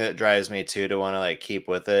another thing that drives me too to want to like keep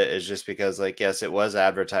with it is just because like yes, it was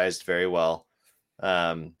advertised very well.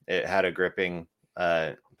 It had a gripping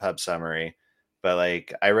pub summary, but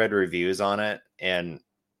like I read reviews on it, and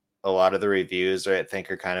a lot of the reviews I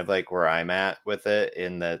think are kind of like where I'm at with it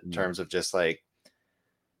in the terms of just like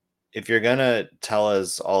if you're gonna tell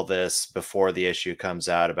us all this before the issue comes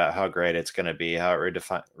out about how great it's gonna be, how it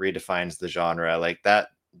redefines the genre, like that,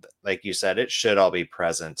 like you said, it should all be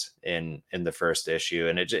present in the first issue,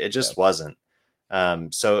 and it yeah, just wasn't.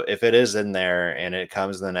 So if it is in there and it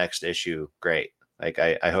comes in the next issue, great. Like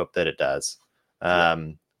I hope that it does. yeah,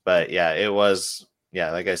 But yeah, it was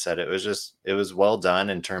yeah, like I said, it was well done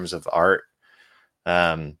in terms of art.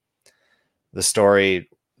 Um, the story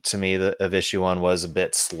to me of issue one was a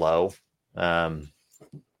bit slow. Um,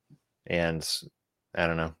 and I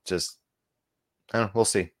don't know, we'll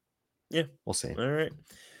see. Yeah. We'll see. All right.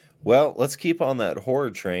 Well, let's keep on that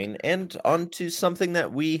horror train and onto something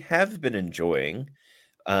that we have been enjoying.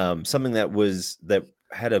 Something that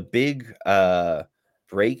had a big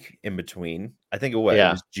break in between. I think it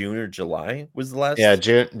Yeah. was June or July was the Yeah,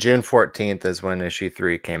 last. June 14th is when issue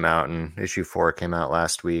 3 came out, and issue 4 came out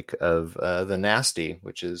last week of The Nasty,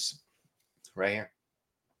 which is right here.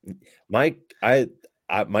 My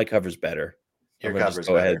my cover's better. I'm Your gonna just cover's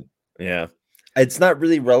go ahead. better. Yeah. It's not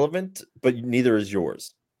really relevant, but neither is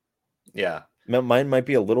yours. Yeah. Mine might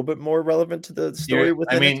be a little bit more relevant to the story I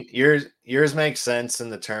within it. mean, yours makes sense in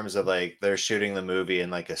the terms of like they're shooting the movie in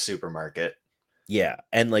like a supermarket. Yeah,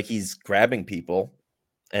 and like he's grabbing people,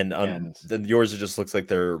 and And then yours just looks like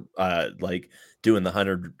they're like doing the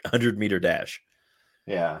 100-meter dash.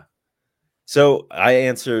 yeah. So I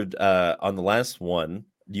answered on the last one.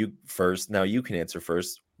 You first. Now you can answer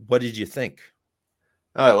first. What did you think?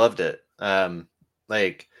 Oh, I loved it.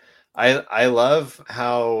 Like I love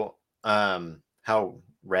how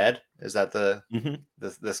Red, is that Hmm.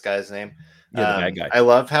 this guy's name? Yeah, the bad guy. I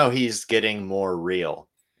love how he's getting more real,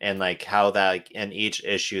 and like how that, like, in each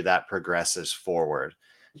issue that progresses forward.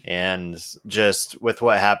 And just with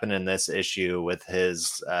what happened in this issue with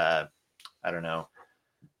his I don't know,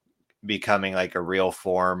 becoming like a real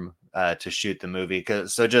form to shoot the movie.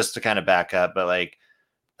 So just to kind of back up, but like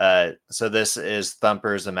so this is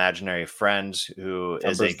Thumper's imaginary friend, who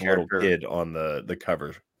is a Thumper's the little character. kid on the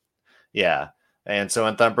cover. Yeah. And so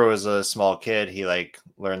when Thumper was a small kid, he like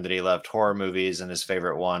learned that he loved horror movies, and his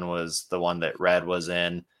favorite one was the one that Red was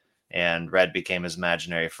in, and Red became his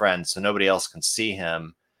imaginary friend, so nobody else can see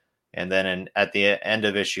him. And then at the end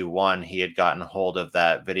of issue 1, he had gotten hold of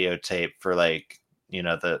that videotape for like,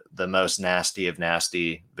 the most nasty of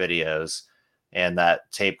nasty videos, and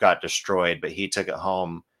that tape got destroyed, but he took it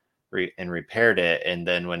home and repaired it. And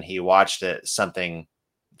then when he watched it, something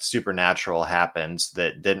supernatural happened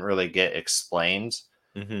that didn't really get explained.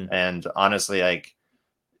 Hmm. And honestly, like,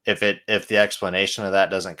 if the explanation of that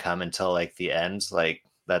doesn't come until like the end, like,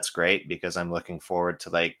 that's great, because I'm looking forward to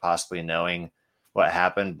like possibly knowing what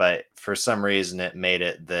happened. But for some reason it made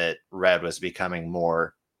it that Red was becoming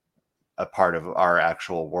more a part of our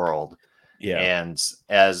actual world. Yeah. And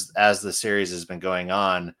as the series has been going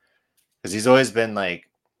on, because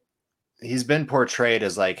he's been portrayed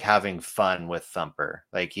as like having fun with Thumper.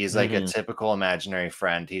 Like, he's like a Hmm. typical imaginary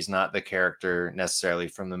friend. He's not the character necessarily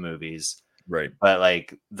from the movies, Right. but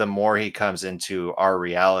like the more he comes into our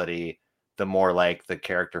reality, the more like the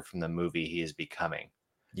character from the movie he is becoming.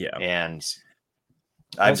 Yeah. And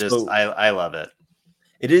Also, I love it.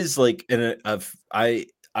 it is like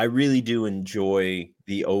I really do enjoy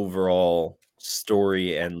the overall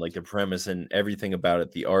story and like the premise and everything about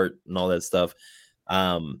it, the art and all that stuff.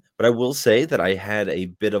 But I will say that I had a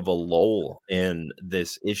bit of a lull in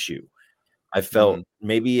this issue. I Mhm. felt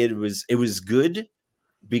maybe it was good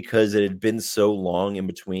because it had been so long in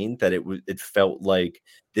between that it felt like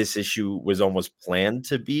this issue was almost planned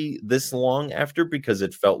to be this long after, because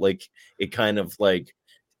it felt like it kind of like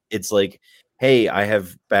it's like, "Hey, I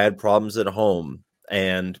have bad problems at home,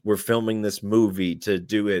 and we're filming this movie to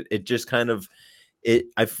do it." It just kind of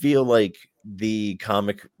I feel like the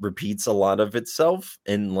comic repeats a lot of itself,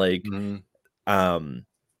 and, like, Mhm. um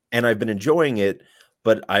and I've been enjoying it,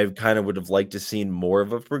 but I kind of would have liked to seen more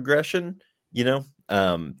of a progression, you know?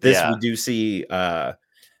 This we Yeah. do see,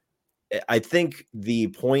 I think the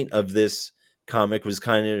point of this comic was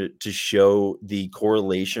kinda to show the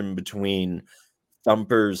correlation between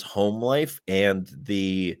Thumper's home life and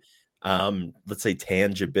the, let's say,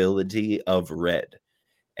 tangibility of Red.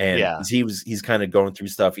 And Yeah. 'cause he's kinda going through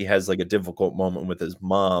stuff. He has, like, a difficult moment with his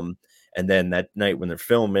mom, and then that night when they're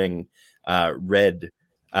filming, Red,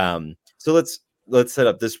 so let's set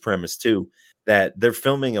up this premise too, that they're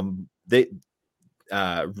filming,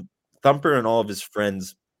 uh, Thumper and all of his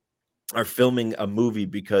friends are filming a movie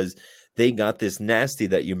because they got this nasty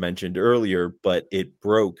that you mentioned earlier, but it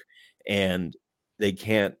broke and they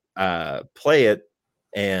can't play it.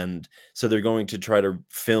 And so they're going to try to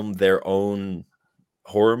film their own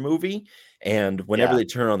horror movie. And whenever Yeah. they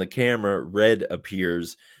turn on the camera, Red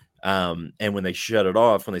appears. And when they shut it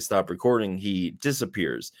off, when they stop recording, he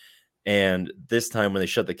disappears. And this time, when they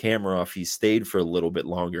shut the camera off, he stayed for a little bit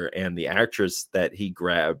longer. And the actress that he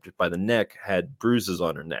grabbed by the neck had bruises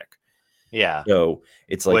on her neck. Yeah. So,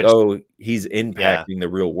 it's like, Which, oh, he's yeah. impacting the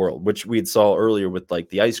real world, which we had saw earlier with, like,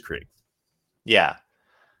 the ice cream. Yeah.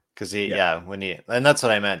 Because Yeah. when he, and that's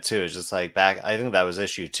what I meant too, is just like back, I think that was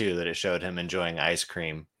issue 2 that it showed him enjoying ice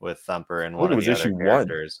cream with Thumper and I think one it of was the other issue 1.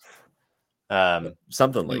 characters.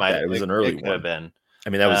 Something It like might that. It was an early it could have one. been. I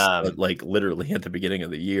mean, that was Um, like literally at the beginning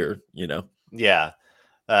of the year, you know. yeah.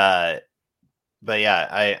 Uh, but yeah,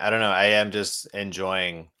 I don't know. I am just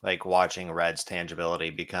enjoying like watching Red's tangibility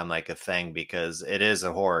become like a thing because it is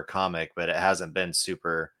a horror comic, but it hasn't been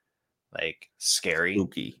super like scary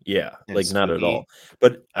Spooky. Yeah, and like not at all. spooky.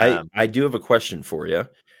 But Um, I do have a question for you.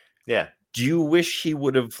 yeah, Do you wish he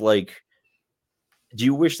would have like do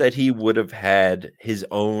you wish that he would have had his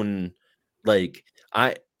own like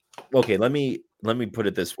I okay, let me put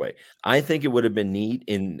it this way. I think it would have been neat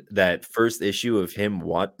in that first issue of him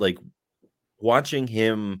watching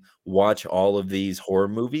him watch all of these horror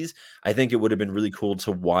movies. I think it would have been really cool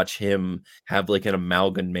to watch him have like an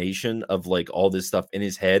amalgamation of like all this stuff in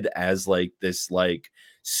his head as like this like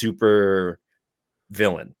super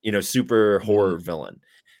villain, super mhm, horror villain.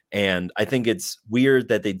 And I think it's weird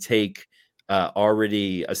that they take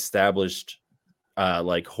already established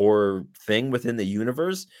like horror thing within the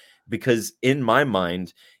universe, because in my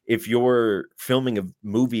mind, if you're filming a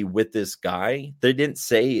movie with this guy, they didn't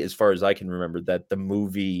say, as far as I can remember, that the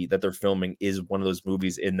movie that they're filming is one of those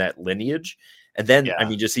movies in that lineage. And then I yeah,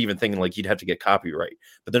 mean, just even thinking like you'd have to get copyright,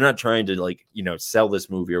 but they're not trying to like sell this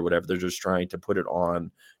movie or whatever. They're just trying to put it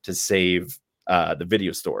on to save the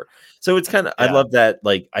video store. So it's kind of, I yeah. love that.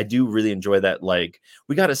 Like I do really enjoy that, like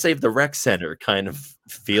we got to save the rec center kind of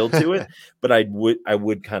feel to it. But I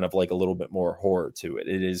would kind of like a little bit more horror to it.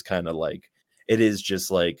 It is kind of like, it is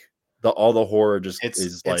just like all the horror just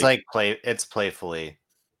is It's like, like it's playfully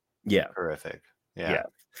yeah, horrific. Yeah. yeah,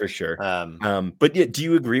 for sure. Um, But yeah, do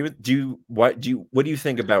you agree with what do you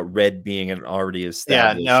think about Red being an already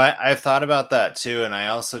yeah, no, established? I've thought about that too, and I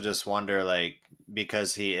also just wonder, like,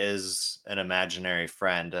 because he is an imaginary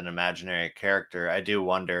friend, an imaginary character, I do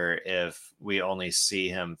wonder if we only see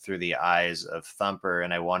him through the eyes of Thumper,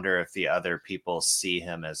 and I wonder if the other people see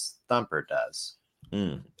him as Thumper does.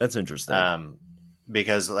 That's interesting. Um,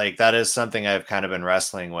 because like that is something I've kind of been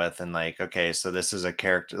wrestling with, and like, okay, so this is a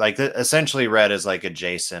character like essentially Red is like a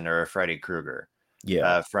Jason or a Freddy Krueger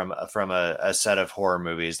Yeah. from a set of horror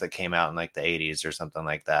movies that came out in like the 80s or something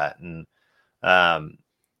like that. Um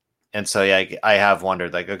and so yeah, I have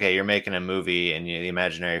wondered like, okay, you're making a movie and the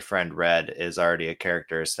imaginary friend Red is already a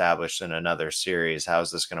character established in another series. How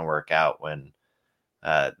is this going to work out when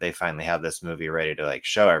they finally have this movie ready to like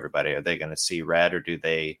show everybody? Are they going to see Red or do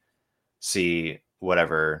they see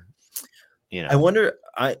whatever, you I know? wonder,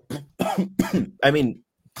 I mean,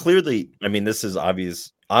 clearly, I mean, this is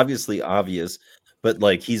obviously obvious, but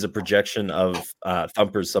like he's a projection of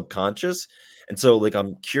Thumper's subconscious. And so like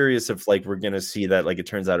I'm curious if like we're gonna see that like it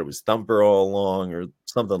turns out it was Thumper all along or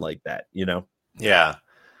something like that, you know? Yeah.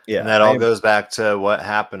 And Yeah, that I all am goes back to what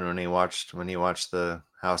happened when he watched the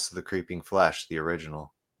House of the Creeping Flesh, the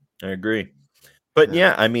original. I agree. But Yeah.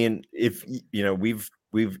 yeah, I mean, if we've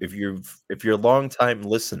if you're a long time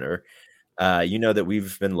listener, you know that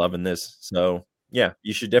we've been loving this. So yeah,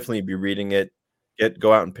 you should definitely be reading it.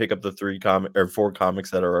 Go out and pick up the 4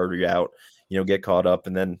 comics that are already out. Get caught up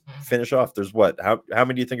and then finish off. There's what? How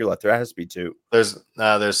many do you think are left? There has to be 2.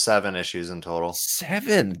 There's 7 issues in total.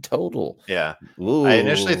 7 total. Yeah. I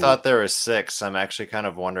initially Ooh. thought there were 6. I'm actually kind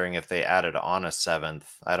of wondering if they added on a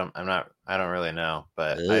 7th. I don't really know,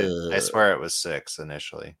 but I Ugh. swear it was 6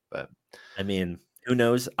 initially, but I mean, who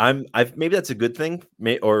knows? I've maybe that's a good thing.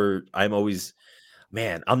 Or I'm always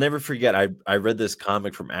Man, I'll never forget. I read this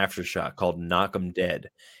comic from Aftershock called Knock 'Em Dead,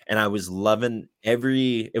 and I was loving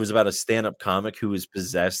it was about a stand-up comic who was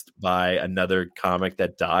possessed by another comic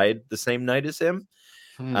that died the same night as him.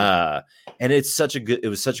 hmm. Uh, and it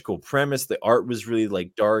was such a cool premise. The art was really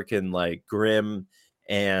like dark and like grim,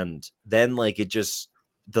 and then like it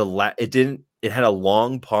had a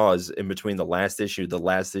long pause in between the last issue. The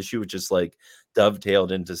last issue just like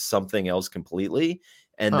dovetailed into something else completely,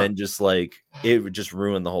 and Huh. then just like it would just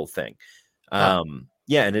ruin the whole thing. Huh.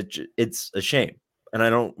 Yeah, and it's a shame, and I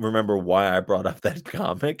don't remember why I brought up that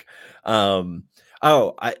comic. Um,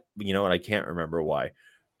 oh, I you know what? I can't remember why.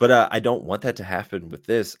 But, I don't want that to happen with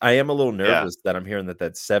this. I am a little Yeah. nervous that I'm hearing that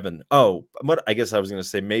that's 7. Oh, what I guess I was gonna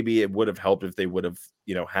say, maybe it would have helped if they would have,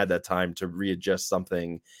 had that time to readjust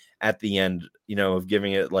something at the end, of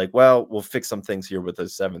giving it like, "Well, we'll fix some things here with a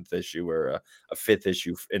 7th issue or a 5th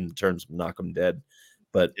issue in terms of Knock 'Em Dead."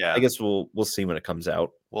 But I Yeah. guess we'll see when it comes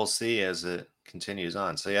out. We'll see as it continues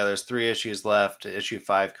on. So yeah, there's 3 issues left. Issue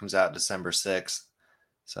 5 comes out December 6th.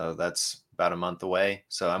 So that's about a month away.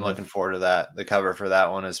 So I'm Yeah. looking forward to that. The cover for that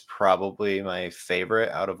one is probably my favorite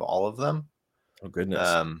out of all of them. Oh,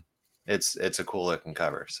 goodness. Um, it's a cool looking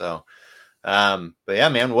cover. So, but yeah,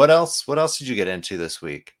 man, what else did you get into this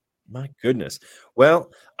week? My goodness.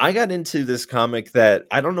 Well, I got into this comic that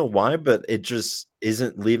I don't know why, but it just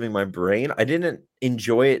isn't leaving my brain. I didn't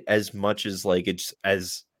enjoy it as much as like it's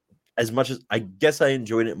as much as I guess I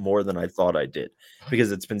enjoyed it more than I thought I did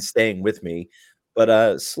because it's been staying with me.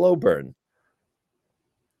 But Slow Burn.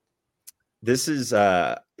 This is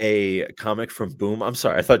a comic from Boom. I'm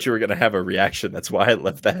sorry, I thought you were gonna have a reaction. That's why I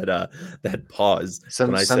left that pause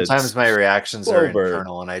when I said Sometimes my reactions are Slow Burn.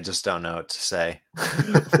 internal and I just don't know what to say.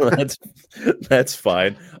 Well, that's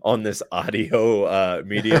fine on this audio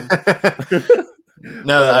medium.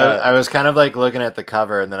 No, But I was kind of like looking at the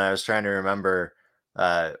cover and then I was trying to remember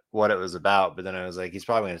what it was about, but then I was like, he's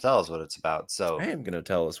probably going to tell us what it's about. I So, am going to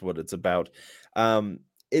tell us what it's about.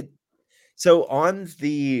 It So on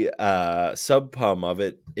the subpum of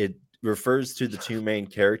it, it refers to the two main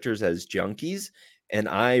characters as junkies, and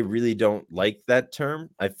I really don't like that term.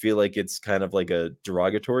 I feel like it's kind of like a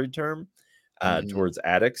derogatory term mhm, towards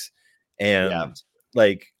addicts, yeah. and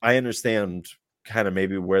like I understand kind of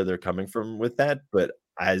maybe where they're coming from with that, but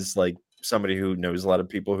as like somebody who knows a lot of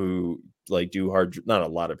people who like do not a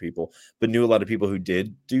lot of people, but knew a lot of people who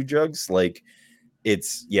did do drugs, like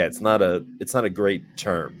it's not a great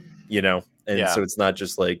term, you know? And Yeah. so it's not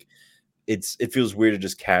just like it feels weird to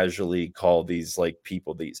just casually call these like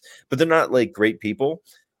people these, but they're not like great people.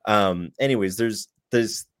 Anyways, there's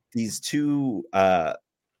these two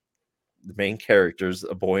the main characters,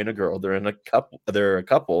 a boy and a girl. They're a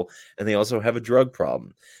couple, and they also have a drug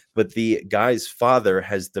problem. But the guy's father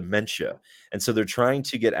has dementia, and so they're trying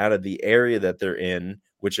to get out of the area that they're in,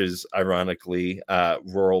 which is ironically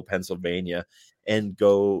rural Pennsylvania, and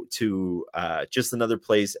go to just another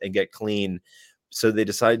place and get clean. So they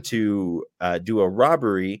decide to do a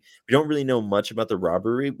robbery. We don't really know much about the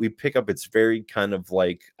robbery. We pick up it's very kind of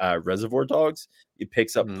like Reservoir Dogs. It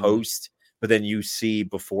picks up Mhm. post, but then you see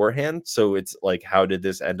beforehand. So it's like, how did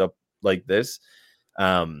this end up like this?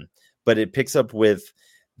 Um, but it picks up with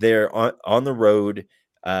they're on the road.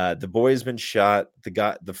 The boy has been shot.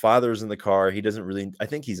 The father's in the car. He doesn't really, I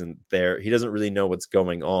think he's in there. He doesn't really know what's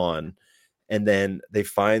going on. And then they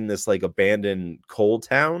find this like abandoned coal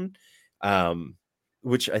town, um,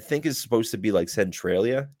 which I think is supposed to be like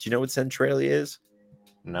Centralia. Do you know what Centralia is?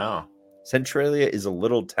 No. Centralia is a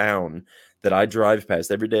little town that I drive past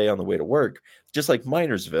every day on the way to work, just like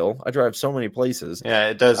Minersville. I drive so many places. Yeah,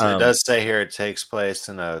 it Um, does say here it takes place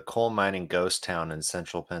in a coal mining ghost town in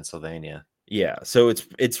central Pennsylvania. yeah, so it's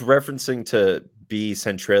referencing to be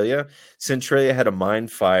Centralia. Centralia had a mine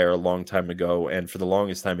fire a long time ago, and for the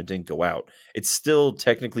longest time, it didn't go out. It's still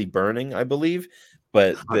technically burning, I believe,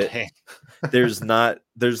 but Oh, dang. there's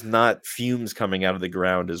not fumes coming out of the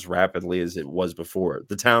ground as rapidly as it was before.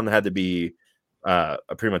 The town had to be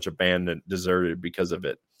pretty much abandoned, deserted because of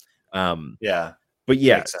it. Um, Yeah, but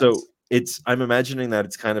yeah, makes so sense. I'm imagining that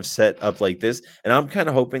it's kind of set up like this, and I'm kind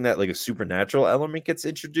of hoping that like a supernatural element gets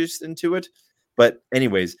introduced into it. But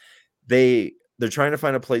anyways, they're trying to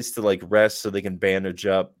find a place to like rest so they can bandage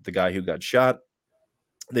up the guy who got shot.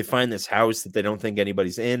 They find this house that they don't think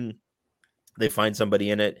anybody's in. They find somebody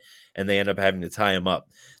in it, and they end up having to tie him up.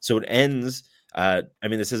 So it ends. I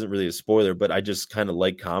mean, this isn't really a spoiler, but I just kind of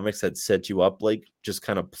like comics that set you up like just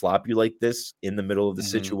kind of plop you like this in the middle of the Mhm.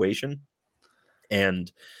 situation.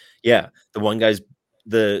 And yeah, the one guy's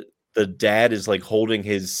the dad is like holding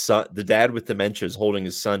his son. The dad with dementia is holding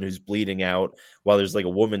his son who's bleeding out while there's like a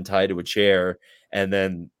woman tied to a chair, and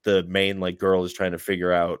then the main like girl is trying to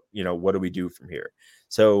figure out, what do we do from here.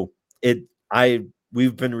 So it I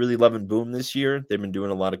we've been really loving Boom this year. They've been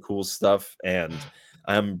doing a lot of cool stuff, and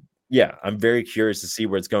I'm very curious to see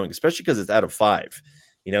where it's going, especially because it's out of 5.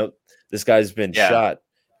 This guy's been Yeah, shot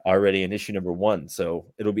already in issue number 1,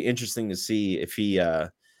 so it'll be interesting to see if he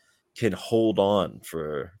can hold on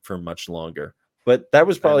for much longer. But that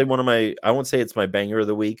was probably and one of my, I won't say it's my banger of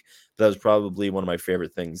the week. That was probably one of my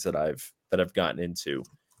favorite things that I've gotten into.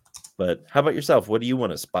 But how about yourself? What do you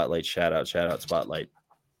want to spotlight, shout out, spotlight?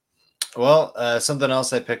 well, something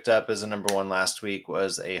else I picked up as a number one last week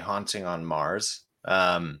was A Haunting on Mars.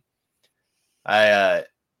 I'm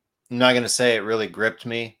not gonna say it really gripped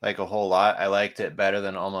me like a whole lot. I liked it better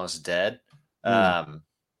than Almost Dead. Mm, Um,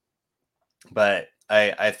 but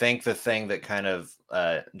I think the thing that kind of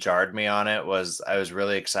jarred me on it was I was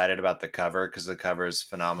really excited about the cover because the cover is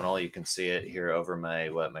phenomenal. You can see it here over my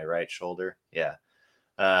right shoulder. Yeah.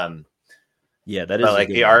 Um, yeah, that but is a like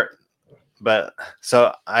good the one. art, but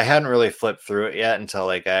so I hadn't really flipped through it yet until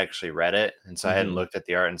like I actually read it, and so I hadn't Hmm. looked at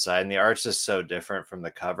the art inside, and the art's just so different from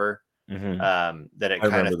the cover Hmm. that it I kind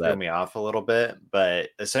of remember threw that. me off a little bit. But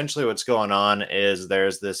essentially, what's going on is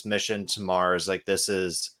there's this mission to Mars. Like this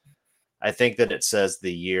is I think that it says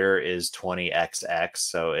the year is 20XX,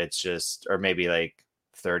 so it's just, or maybe like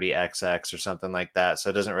 30XX or something like that. So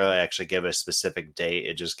it doesn't really actually give a specific date.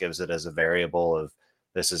 It just gives it as a variable of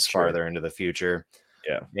this is Sure. farther into the future.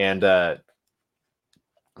 Yeah. And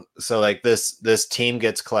so like this team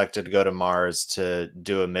gets collected to go to Mars to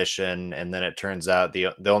do a mission, and then it turns out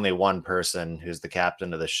the only one person who's the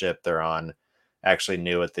captain of the ship they're on actually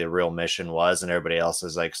knew what the real mission was, and everybody else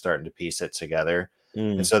is like starting to piece it together.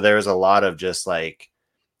 And Mm. so there was a lot of just like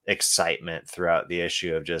excitement throughout the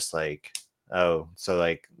issue of just like, oh, so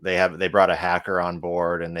like they brought a hacker on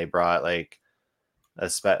board, and they brought like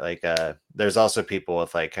there's also people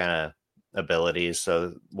with like kind of abilities.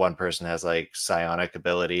 So one person has like psionic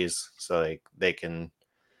abilities, so like they can,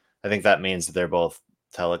 I think that means that they're both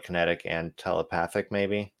telekinetic and telepathic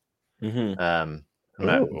maybe. Hmm. I'm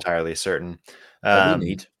not Oh, entirely certain. that'd be um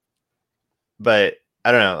neat. but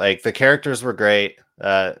I don't know, like the characters were great.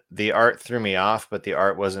 The art threw me off, but the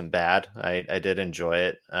art wasn't bad. I did enjoy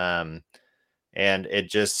it. And it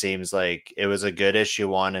just seems like it was a good issue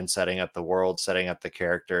one in setting up the world, setting up the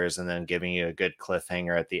characters, and then giving you a good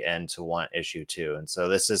cliffhanger at the end to want issue two. And so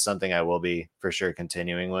this is something I will be for sure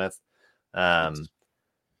continuing with. Nice. Um,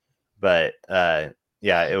 but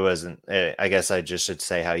yeah, it wasn't. I guess I just should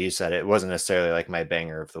say how you said it. It wasn't necessarily like my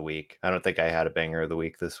banger of the week. I don't think I had a banger of the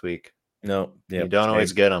week this week. No, You yep, don't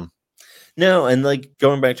always same. get them. No, and like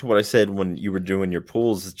going back to what I said when you were doing your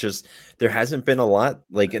pools, it's just there hasn't been a lot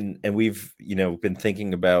like and we've been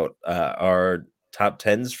thinking about our top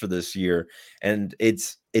tens for this year, and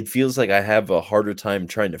it feels like I have a harder time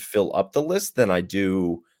trying to fill up the list than I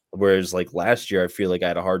do. Whereas like last year, I feel like I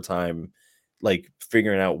had a hard time like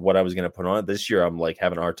figuring out what I was going to put on it. This year, I'm like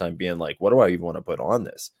having a hard time being like, what do I even want to put on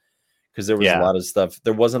this? Because there was a Yeah, lot of stuff.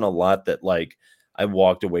 There wasn't a lot that like I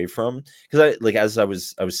walked away from because I like as I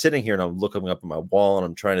was sitting here and I'm looking up at my wall and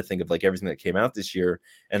I'm trying to think of like everything that came out this year,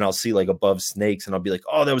 and I'll see like Above Snakes and I'll be like,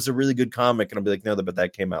 oh, that was a really good comic, and I'll be like, no, but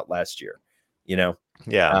that came out last year, you know.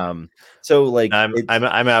 yeah. Um, so like it's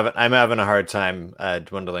I'm having a hard time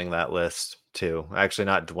dwindling that list too. Actually,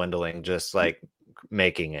 not dwindling, just like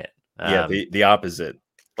making it. yeah, the opposite.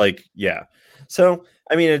 Like, yeah. So,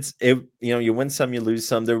 I mean, you win some, you lose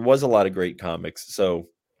some. There was a lot of great comics. So,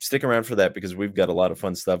 stick around for that because we've got a lot of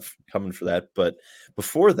fun stuff coming for that. But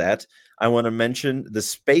before that, I want to mention The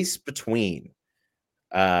Space Between,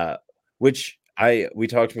 uh, which we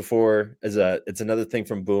talked before as it's another thing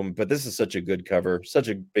from Boom, but this is such a good cover, such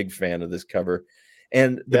a big fan of this cover.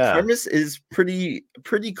 And the Yeah, premise is pretty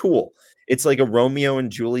cool. It's like a Romeo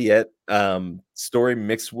and Juliet story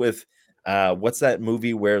mixed with what's that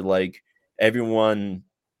movie where like everyone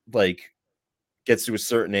like gets to a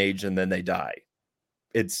certain age and then they die.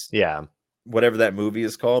 It's yeah, whatever that movie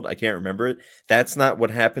is called. I can't remember it. That's not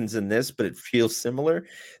what happens in this, but it feels similar.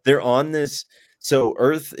 They're on this. So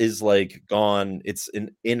Earth is like gone. It's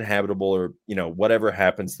inhabitable, or whatever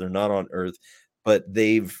happens. They're not on Earth, but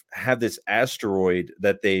they've had this asteroid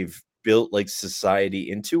that they've built like society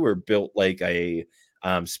into, or built like a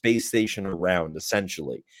space station around,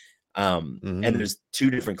 essentially. And hmm there's two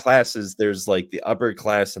different classes. There's like the upper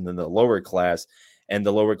class and then the lower class, and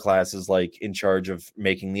the lower class is like in charge of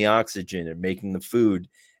making the oxygen and making the food,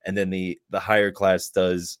 and then the higher class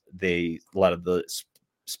does a lot of the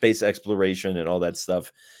space exploration and all that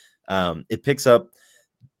stuff. It picks up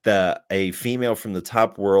a female from the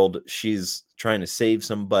top world. She's trying to save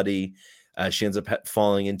somebody. She ends up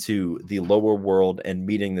falling into the lower world and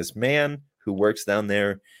meeting this man who works down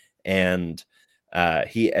there, and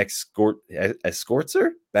he escorts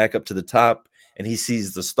her back up to the top, and he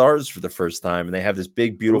sees the stars for the first time, and they have this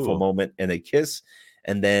big beautiful Ooh, moment, and they kiss.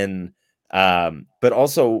 And then but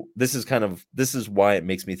also this is why it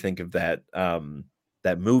makes me think of that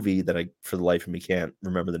movie that I for the life of me can't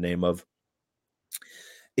remember the name of.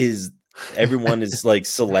 Is everyone is like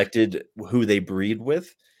selected who they breed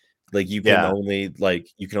with. Like yeah,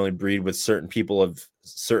 you can only breed with certain people of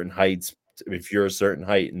certain heights if you're a certain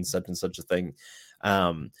height and such a thing.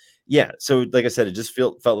 Yeah, so like I said, it just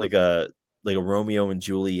felt like a Romeo and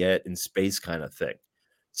Juliet in space kind of thing.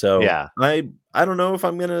 So yeah, I don't know if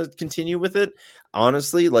I'm gonna continue with it.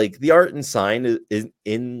 Honestly, like the art and sign is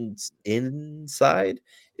inside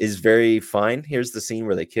is very fine. Here's the scene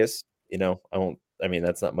where they kiss. I won't. I mean,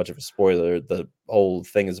 that's not much of a spoiler. The whole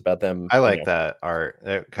thing is about them. I like that art.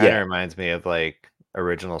 It kind of Yeah, reminds me of like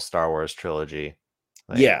original Star Wars trilogy.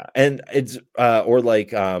 Like, yeah, and it's or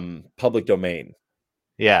like public domain,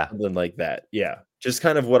 yeah, something like that. Yeah, just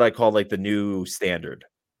kind of what I call like the new standard.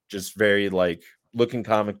 Just very like looking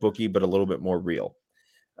comic booky, but a little bit more real.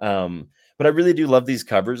 Um, but I really do love these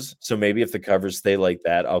covers. So maybe if the covers stay like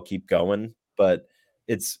that, I'll keep going. But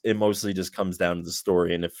it mostly just comes down to the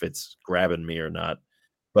story and if it's grabbing me or not.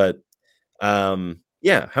 But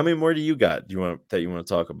yeah, how many more do you got? Do you want to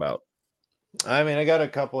talk about? I mean, I got a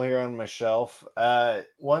couple here on my shelf.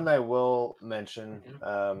 One I will mention.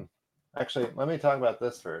 Actually, let me talk about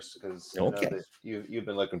this first because I know Okay. that you've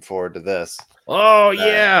been looking forward to this. Oh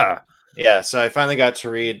yeah. Yeah, so I finally got to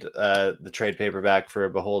read the trade paperback for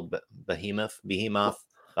Behemoth.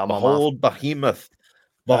 Behold Behemoth.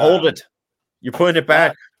 Behold Um, it. You're putting it that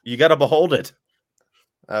back. You got to behold it.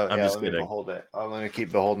 Oh I'm yeah, just let me kidding. behold it. Oh, let me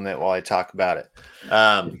keep beholding it while I talk about it. Look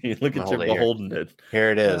I'm at you hold it here. beholding it.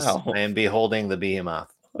 Here it is. Wow. I am beholding the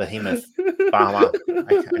behemoth. Bahama.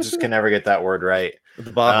 I just can never get that word right.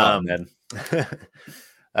 The Baja Um, man. The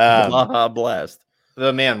um, Baja Blast.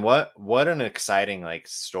 but man, what an exciting like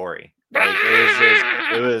story. Like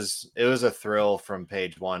it was a thrill from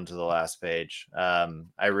page 1 to the last page.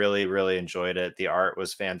 I really enjoyed it. The art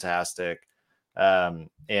was fantastic.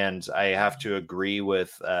 And I have to agree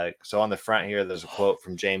with so on the front here there's a quote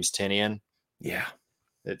from James Tinian. Yeah.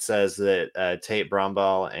 It says that Tate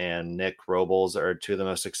Bromball and Nick Robles are two of the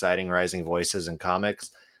most exciting rising voices in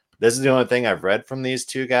comics. This is the only thing I've read from these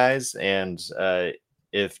two guys, and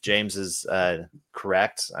if James is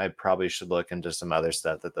correct, I probably should look into some other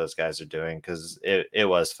stuff that those guys are doing because it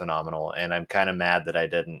was phenomenal, and I'm kind of mad that I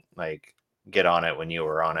didn't like get on it when you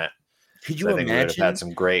were on it. Could So you I think we would have imagine? had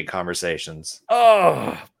some great conversations.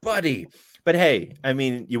 Oh, buddy. But hey, I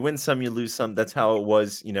mean, you win some, you lose some. That's how it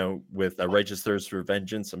was, with A Righteous Thirst for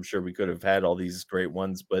Vengeance. I'm sure we could have had all these great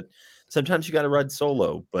ones, but sometimes you got to ride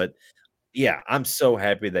solo. But yeah, I'm so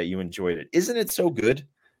happy that you enjoyed it. Isn't it so good?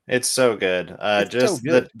 It's so good. It's so Just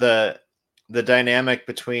good. the dynamic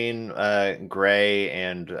between Gray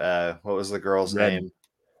and what was the girl's Ren. name?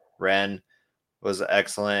 Ren was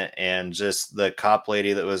excellent, and just the cop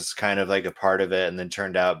lady that was kind of like a part of it and then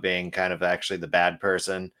turned out being kind of actually the bad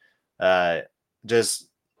person. Just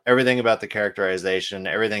everything about the characterization,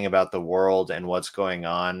 everything about the world and what's going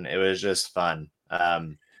on. It was just fun.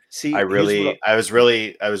 See, here's what I was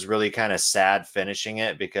really kind of sad finishing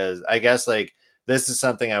it because I guess like this is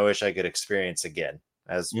something I wish I could experience again.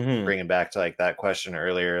 As Mhm. bringing back to like that question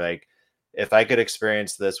earlier, like if I could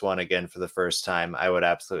experience this one again for the first time, I would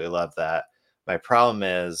absolutely love that. My problem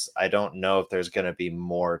is I don't know if there's going to be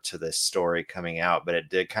more to this story coming out, but it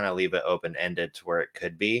did kind of leave it open ended to where it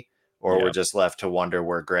could be, or we're Yeah, just left to wonder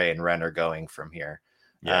where Gray and Ren are going from here.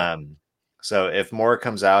 yeah. Um, so if more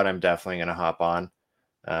comes out, I'm definitely going to hop on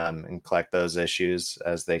and collect those issues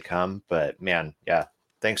as they come. But man, yeah,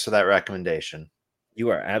 thanks for that recommendation. You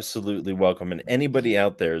are absolutely welcome, and anybody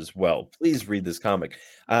out there as well, please read this comic.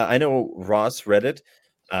 I know Ross read it,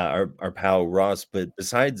 our pal Ross, but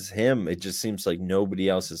besides him, it just seems like nobody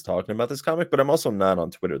else is talking about this comic. But I'm also not on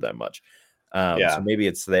Twitter that much, so Yeah, maybe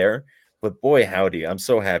it's there. But boy, howdy, I'm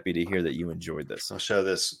so happy to hear that you enjoyed this. I'll show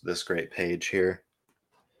this great page here.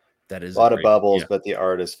 That A is a lot of great, bubbles, yeah. but the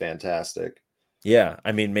art is fantastic. Yeah,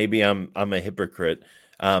 I mean, maybe I'm a hypocrite.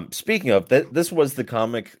 Speaking of that, this was the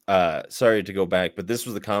comic. Sorry to go back, but this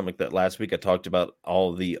was the comic that last week I talked about.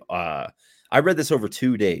 All the I read this over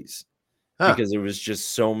 2 days Huh. because it was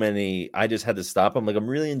just so many. I just had to stop. I'm like, I'm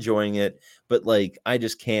really enjoying it, but like, I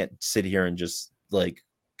just can't sit here and just like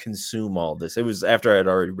consume all this. It was after I had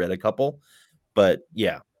already read a couple, but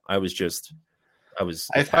yeah, I was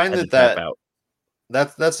I find had to that tap out.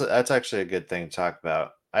 that's actually a good thing to talk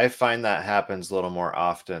about. I find that happens a little more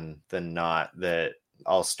often than not that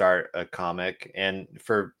I'll start a comic and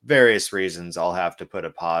for various reasons I'll have to put a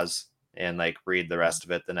pause and like read the rest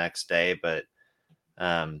of it the next day, but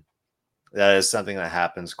um that is something that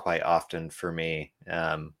happens quite often for me,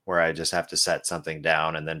 where I just have to set something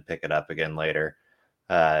down and then pick it up again later.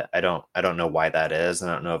 I don't know why that is.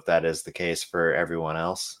 I don't know if that is the case for everyone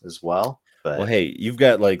else as well, Well, but hey, you've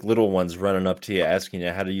got like little ones running up to you asking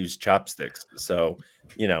you how to use chopsticks. So,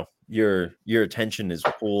 your attention is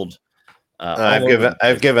pulled all over the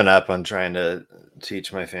I've place. given up on trying to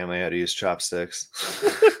teach my family how to use chopsticks.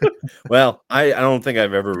 Well, I don't think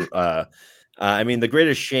I've ever I mean the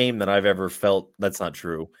greatest shame that I've ever felt, that's not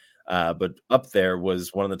true. But up there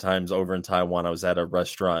was one of the times over in Taiwan I was at a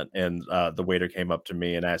restaurant and the waiter came up to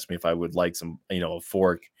me and asked me if I would like some, a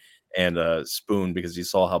fork and a spoon because he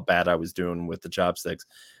saw how bad I was doing with the chopsticks.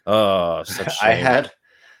 Oh, such I shame. had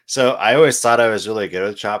so I always thought I was really good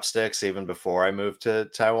with chopsticks even before I moved to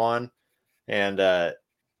Taiwan. And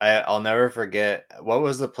I'll never forget what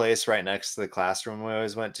was the place right next to the classroom we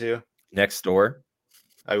always went to. Next door.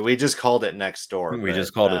 We just called it next door, We but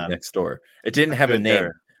just called it next door. It didn't I have a could name.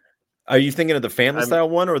 never. Are you thinking of the family I'm style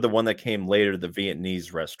one or the one that came later, the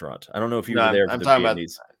Vietnamese restaurant? I don't know if you no, were there for I'm the talking about.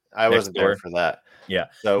 Vietnamese. I Next wasn't there door? for that. Yeah.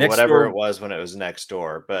 So Next whatever door, it was when it was next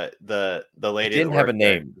door, but the it lady that didn't have a worked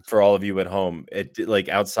there, name for all of you at home. Like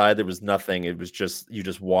outside there was nothing. It was just you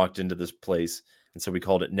just walked into this place, and so we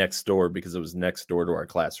called it next door because it was next door to our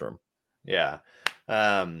classroom. yeah.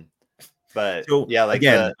 Um, but So yeah, like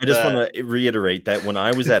again, I just want the to reiterate that when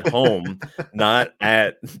I was at home, not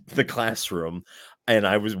at the classroom, and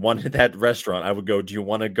I was wanted that restaurant, I would go, "Do you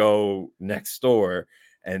want to go next door?"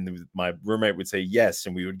 And my roommate would say yes,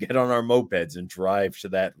 and we would get on our mopeds and drive to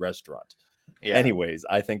that restaurant. yeah. Anyways,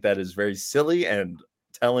 I think that is very silly and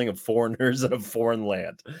telling of foreigners of foreign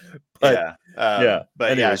land. But Yeah. yeah,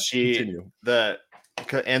 But yeah, anyways, continue.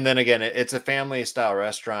 and then again, it's a family style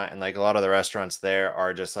restaurant, and like a lot of the restaurants there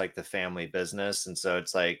are just like the family business, and so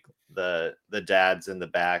it's like the dad's in the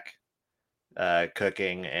back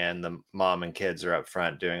cooking, and the mom and kids are up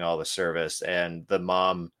front doing all the service. And the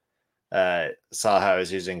mom saw how I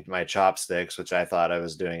was using my chopsticks, which I thought I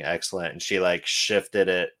was doing excellent, and she like shifted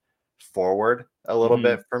it forward a little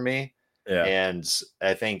bit Mhm. for me. Yeah. And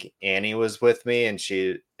I think Annie was with me, and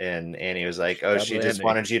Annie was like, "Oh, Shout she out just Andy.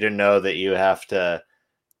 wanted you to know that you have to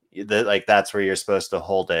that like that's where you're supposed to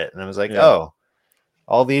hold it." And I was like, Yeah. "Oh,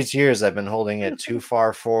 all these years I've been holding it too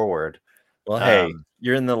far forward." Well, hey, Um,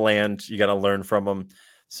 you're in the land, you gotta learn from them.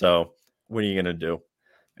 So, what are you gonna do?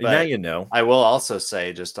 Now but you know. I will also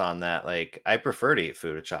say, just on that, like I prefer to eat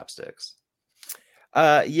food with chopsticks.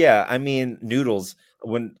 Yeah, I mean, noodles,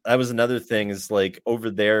 when that was another thing is, like, over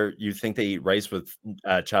there, you think they eat rice with,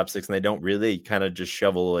 chopsticks, and they don't really kinda just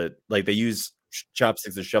shovel it like, they use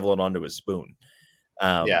chopsticks to shovel it onto a spoon.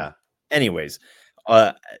 Um, Yeah, anyways,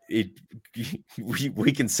 uh, it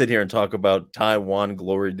we can sit here and talk about Taiwan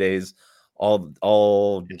glory days all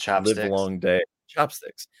and live chopsticks. long day.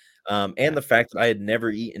 Chopsticks. And Yeah. the fact that I had never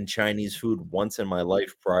eaten Chinese food once in my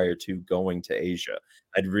life prior to going to Asia.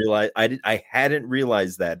 I hadn't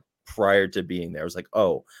realized that prior to being there. I was like,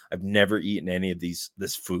 "Oh, I've never eaten any of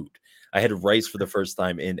this food." I had rice for the first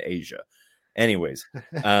time in Asia. Anyways,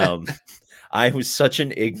 um I was such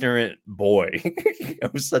an ignorant boy. I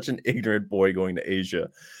was such an ignorant boy going to Asia.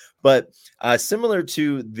 But similar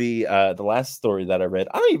to the last story that I read,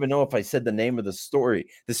 I don't even know if I said the name of the story.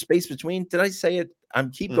 The space between. Did I say it?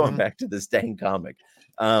 I'm keep going Hmm. back to this dang comic.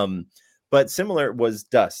 Um, but similar was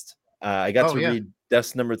Dust. I got Oh to yeah, read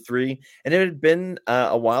Dust number 3, and it had been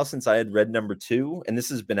a while since I had read number 2, and this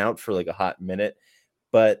has been out for like a hot minute.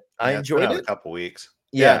 But I yeah. It's been enjoyed out a it. couple weeks.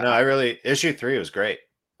 Yeah, Yeah. no, I really issue 3 was great.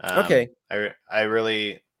 Okay. I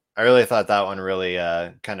really thought that one really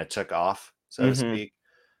kind of took off, so to Hmm. speak.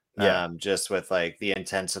 Yeah. Just with like the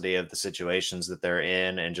intensity of the situations that they're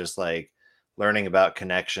in, and just like learning about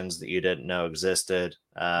connections that you didn't know existed.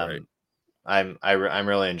 Right. I'm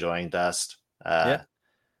really enjoying Dust. Yeah.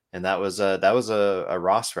 And that was a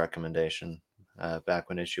Ross recommendation back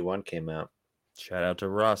when issue 1 came out. Shout out to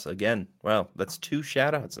Ross again. Wow, that's 2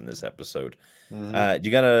 shout outs in this episode. Hmm.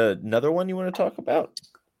 You got another one you want to talk about?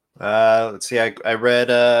 Let's see. I read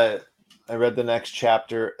the next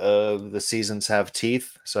chapter of The Seasons Have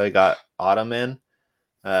Teeth, so I got Autumn in.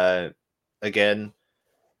 Uh, Again,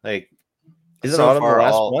 like Isn't so Autumn the far,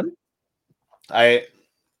 last all one? I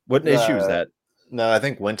What issue is that? no, I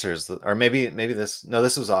think or maybe this. No,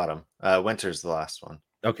 this was Autumn. Winter's the last one.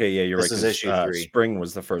 Okay, yeah, you're right. This is Because issue 3. spring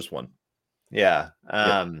was the first one. Yeah.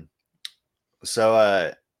 Yep.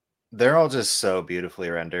 So they're all just so beautifully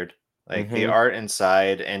rendered. Like the Mm-hmm. art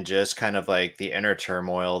inside, and just kind of like the inner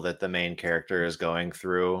turmoil that the main character is going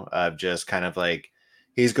through, of just kind of like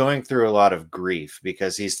he's going through a lot of grief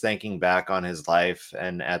because he's thinking back on his life,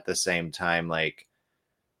 and at the same time like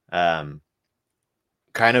um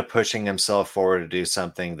kind of pushing himself forward to do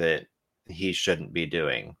something that he shouldn't be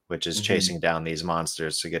doing, which is Mm-hmm. chasing down these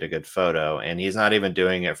monsters to get a good photo. And he's not even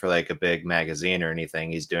doing it for like a big magazine or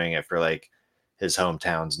anything. He's doing it for like his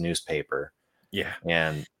hometown's newspaper. Yeah.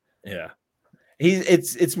 And Yeah.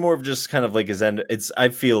 It's more of just kind of like his end. I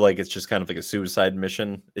feel like it's just kind of like a suicide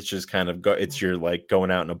mission. It's just kind of it's your like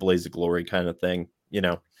going out in a blaze of glory kind of thing.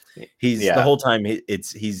 He's the yeah, whole time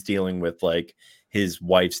he's dealing with like his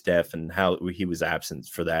wife's death and how he was absent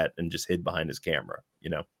for that and just hid behind his camera.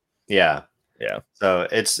 yeah. Yeah. So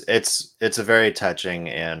it's a very touching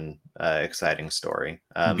and exciting story.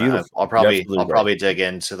 Beautiful. You're I'll absolutely right. probably dig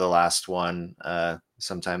into the last one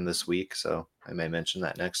sometime this week, so I may mention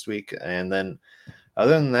that next week. And then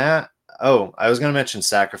other than that, oh, I was going to mention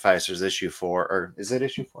Sacrificers issue 4, or is it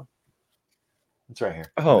issue 4? It's right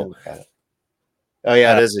here. Let me Oh, look at it. Oh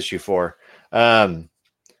yeah, it uh, is issue 4. Um,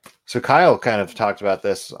 so Kyle kind of talked about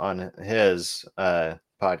this on his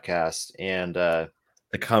podcast, and the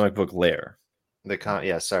comic book lair. the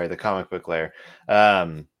comic book lair.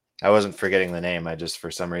 I wasn't forgetting the name. I just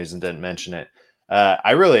for some reason didn't mention it.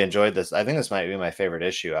 I really enjoyed this. I think this might be my favorite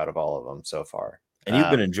issue out of all of them so far. And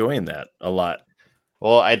you've been enjoying that a lot.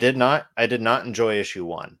 Well, I did not enjoy issue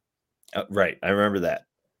 1. Right. I remember that.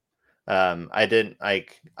 I didn't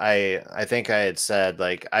like I think I had said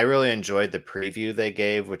like I really enjoyed the preview they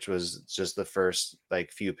gave, which was just the first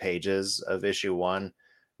like few pages of issue 1.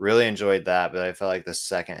 Really enjoyed that, but I felt like the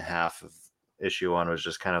second half of issue 1 was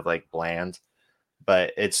just kind of like bland.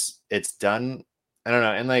 But it's done. I don't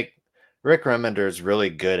know, and like Rick Remender is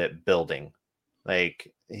really good at building.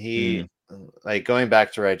 Like he like going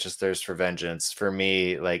back to Righteous Thirst for Vengeance, for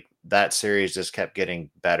me, like that series just kept getting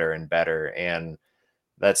better and better, and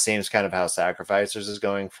that seems kind of how Sacrificers is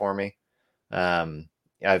going for me.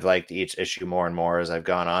 I've liked each issue more and more as I've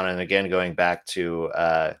gone on, and again going back to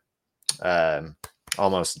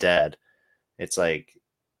Almost Dead, it's like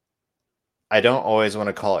I don't always want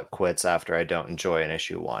to call it quits after I don't enjoy an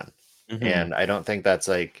issue 1. And I don't think that's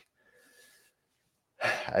like,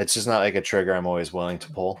 it's just not like a trigger I'm always willing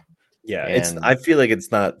to pull. Yeah, And I feel like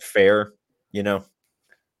it's not fair, you know.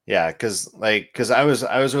 yeah, because I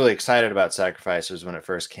was really excited about Sacrificers when it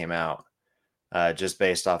first came out, just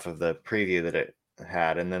based off of the preview that it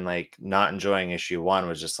had, and then like not enjoying issue 1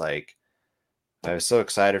 was just like I was so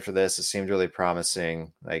excited for this. It seemed really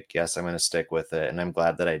promising. Like, yes, I'm going to stick with it, and I'm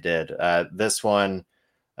glad that I did. This one,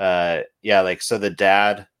 yeah, like so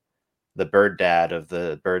the bird dad of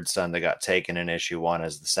the bird son that got taken in issue 1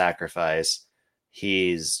 as the sacrifice,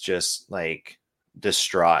 he's just like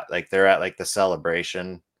distraught. Like they're at like the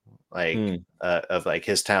celebration, like of like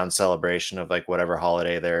his town celebration of like whatever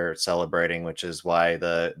holiday they're celebrating, which is why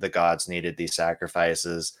the gods needed these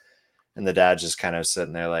sacrifices. And the dad's just kind of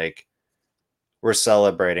sitting there like, we're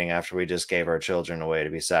celebrating after we just gave our children away to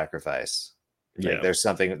be sacrificed. Yeah. Like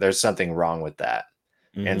there's something wrong with that.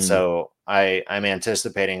 And so I'm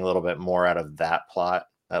anticipating a little bit more out of that plot,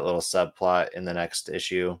 that little subplot in the next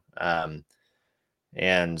issue. And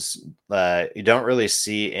you don't really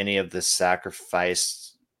see any of the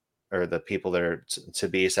sacrifice or the people that are to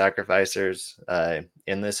be sacrificers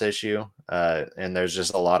in this issue. And there's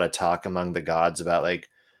just a lot of talk among the gods about like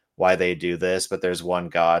why they do this, but there's one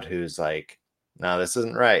god who's like, no, this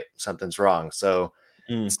isn't right. Something's wrong. So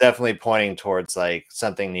it's definitely pointing towards like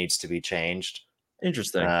something needs to be changed.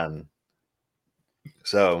 Interesting.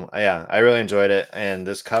 So yeah, I really enjoyed it. And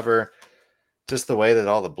this cover, just the way that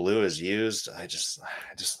all the blue is used, I just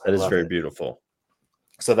That is love very it. beautiful.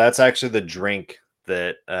 So that's actually the drink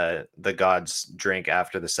that the gods drink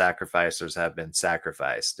after the sacrificers have been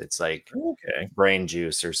sacrificed. It's like brain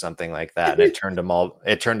juice or something like that. And it turned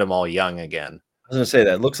them all young again. I was gonna say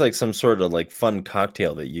that looks like some sort of like fun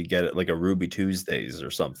cocktail that you get at like a Ruby Tuesdays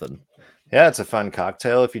or something. Yeah, it's a fun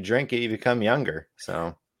cocktail. If you drink it, you become younger.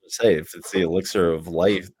 So say if it's the elixir of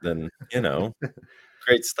life, then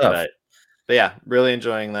great stuff. But yeah, really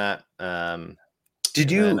enjoying that. Do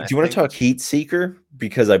you want to talk Heat Seeker?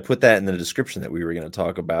 Because I put that in the description that we were going to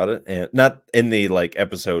talk about it, and not in the like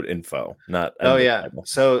episode info. Not yeah.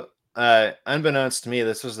 So unbeknownst to me,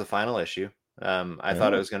 this was the final issue. I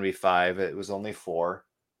thought it was going to be 5. It was only 4.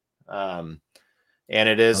 And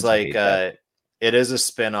it is like it is a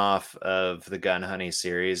spin-off of the Gun Honey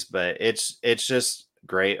series, but it's just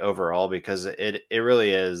great overall because it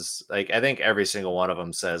really is like I think every single one of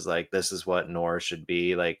them says like this is what Nor should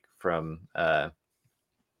be like from oh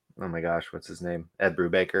my gosh, what's his name? Ed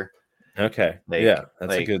Brubaker. Okay. Like, yeah,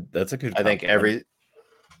 that's a good I think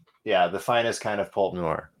the finest kind of pulp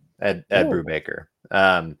noir. Ed Brubaker.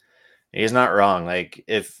 He's not wrong. Like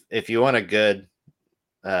if you want a good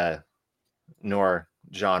noir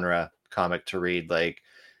genre comic to read, like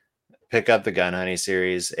pick up the Gun Honey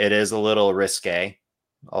series. It is a little risque.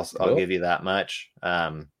 I'll give you that much.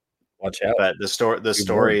 Watch out. But the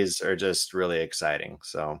stories are just really exciting.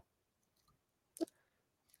 So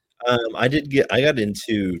I got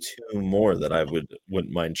into 2 more that I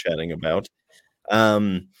wouldn't mind chatting about.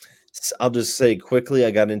 I'll just say quickly,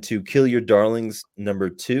 I got into Kill Your Darlings number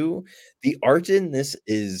 2. The art in this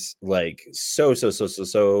is like so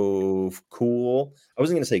cool. I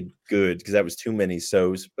wasn't gonna say good because that was too many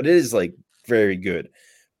so's, but it is like very good.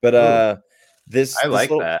 But I like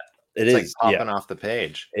that. It's like popping off the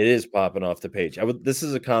page. It is popping off the page. This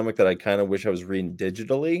is a comic that I kind of wish I was reading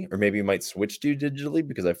digitally, or maybe might switch to digitally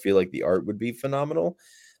because I feel like the art would be phenomenal.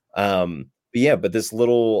 But this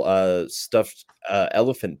little stuffed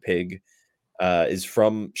elephant pig is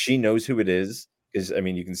from. She knows who it is because I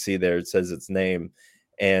mean you can see there it says its name,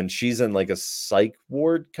 and she's in like a psych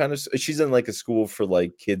ward kind of. She's in like a school for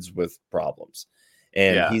like kids with problems,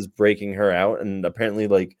 and he's breaking her out, and apparently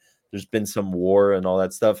like There's been some war and all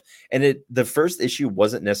that stuff. And the first issue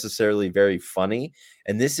wasn't necessarily very funny,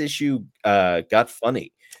 and this issue got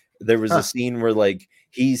funny. There was a scene where like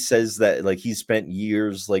he says that like he spent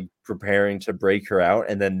years like preparing to break her out,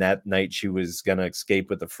 and then that night she was gonna escape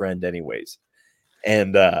with a friend anyways.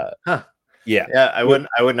 And yeah. Yeah, I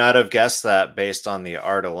would not have guessed that based on the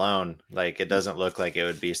art alone. Like it doesn't look like it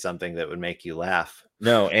would be something that would make you laugh.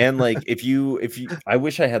 No, and like if you I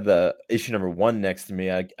wish I had the issue number 1 next to me.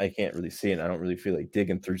 I can't really see it. I don't really feel like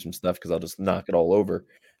digging through some stuff because I'll just knock it all over.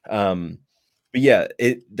 But yeah,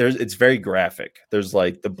 it's very graphic. There's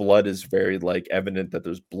like the blood is very like evident that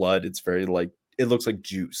there's blood. It's very like it looks like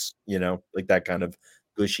juice, like that kind of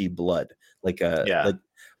gushy blood. Like Yeah.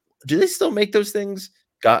 do they still make those things?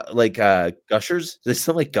 Got like gushers? Do they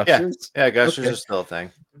still make gushers? Yeah, gushers Okay. are still a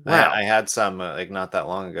thing. Wow. I had some like not that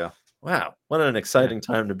long ago. Wow, what an exciting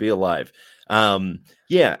time to be alive.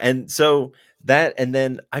 Yeah, and so that and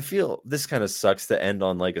then I feel this kind of sucks to end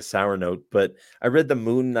on like a sour note, but I read the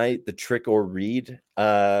MoonKnight, the Trick or Read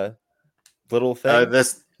little thing.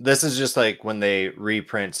 This is just like when they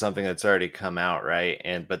reprint something that's already come out, right?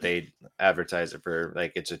 But they advertise it for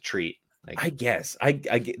like it's a treat. Like I guess I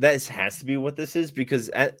that has to be what this is because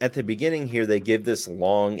at the beginning here they give this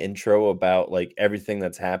long intro about like everything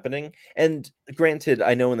that's happening. And granted,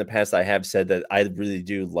 I know in the past I have said that I really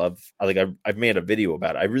do love like I've made a video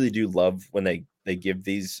about it. I really do love when they give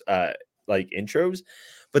these like intros,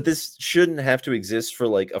 but this shouldn't have to exist for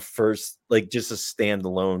like a first like just a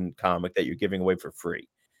standalone comic that you're giving away for free.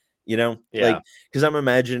 Yeah. Like, because I'm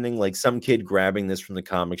imagining like some kid grabbing this from the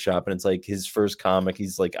comic shop and it's like his first comic.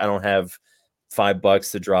 He's like, I don't have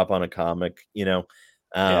 $5 to drop on a comic,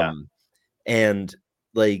 Yeah. And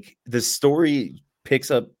like the story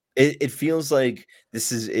picks up, it feels like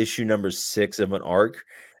this is issue number 6 of an arc,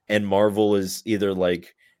 and Marvel is either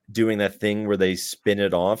like doing that thing where they spin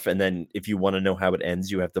it off, and then if you want to know how it ends,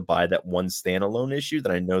 you have to buy that one standalone issue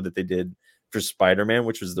that I know that they did for Spider-Man,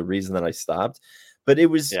 which was the reason that I stopped. But it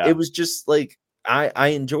was just like I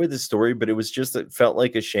enjoyed the story, but it felt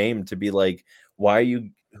like a shame to be like,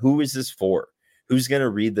 who is this for? Who's gonna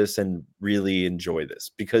read this and really enjoy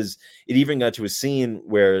this? Because it even got to a scene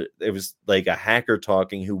where it was like a hacker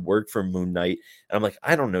talking who worked for MoonKnight, and I'm like,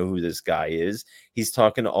 I don't know who this guy is. He's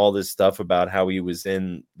talking all this stuff about how he was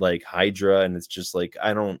in like Hydra, and it's just like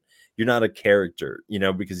you're not a character,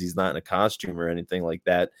 because he's not in a costume or anything like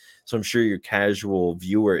that. So I'm sure your casual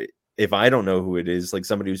viewer, if I don't know who it is, like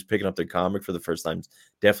somebody who's picking up the comic for the first time,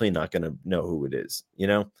 definitely not going to know who it is,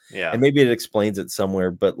 Yeah. And maybe it explains it somewhere,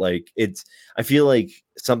 but like I feel like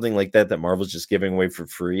something like that Marvel's just giving away for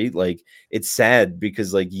free. Like it's sad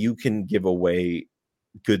because like you can give away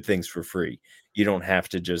good things for free. You don't have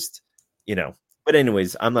to just, But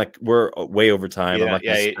anyways, we're way over time. You I'm know, not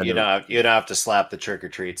going to you don't have to slap the trick or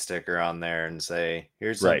treat sticker on there and say,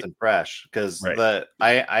 here's something fresh. Because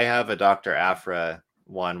I have a Dr. Aphra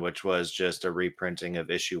one, which was just a reprinting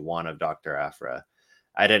of issue 1 of Dr. Aphra.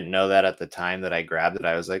 I didn't know that at the time that I grabbed it.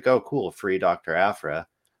 I was like, oh, cool, free Dr. Aphra.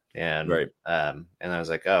 And and I was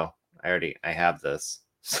like, oh, I have this.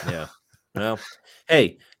 Yeah. Well,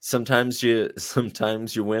 hey, sometimes you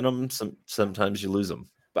win them, sometimes you lose them.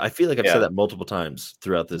 But I feel like I've said that multiple times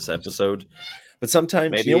throughout this episode. But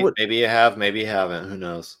sometimes maybe maybe you have, maybe you haven't. Who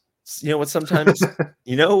knows? You know what? Sometimes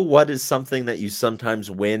what is something that you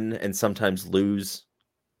sometimes win and sometimes lose?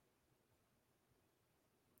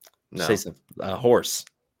 No. Say something. A horse.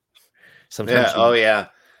 Sometimes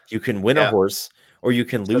you can win a horse or you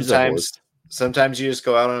can lose a horse. Sometimes you just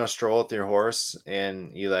go out on a stroll with your horse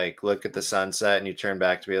and you like look at the sunset and you turn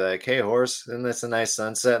back to be like, hey, horse, isn't this a nice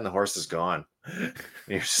sunset? And the horse is gone.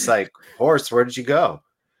 You're just like, horse, where did you go?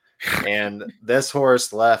 And this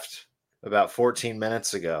horse left about 14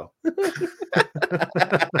 minutes ago.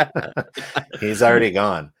 He's already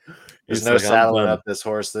gone. There's no saddling up this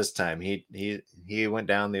horse this time. He went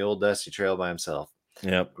down the old dusty trail by himself.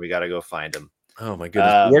 Yep. We got to go find him. Oh my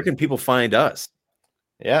goodness. Where can people find us?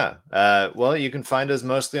 Yeah. Well, you can find us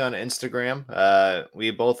mostly on Instagram.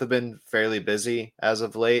 We both have been fairly busy as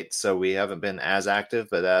of late, so we haven't been as active,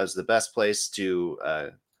 but that is the best place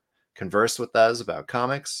to converse with us about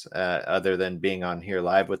comics, other than being on here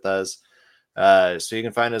live with us. So you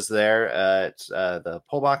can find us there at the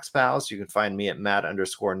pullboxpals. You can find me at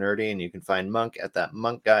Matt_nerdy, and you can find Monk at that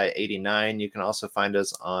Monk Guy 89. You can also find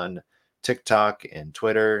us on TikTok and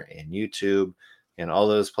Twitter and YouTube and all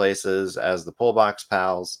those places as the Pullbox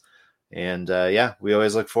Pals. And we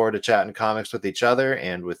always look forward to chatting comics with each other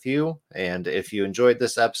and with you. And if you enjoyed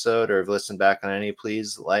this episode or have listened back on any,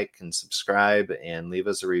 please like and subscribe and leave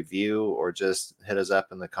us a review or just hit us up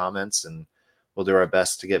in the comments and we'll do our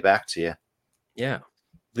best to get back to you. Yeah.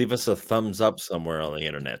 leave us a thumbs up somewhere on the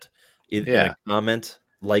internet. In a Yeah. comment,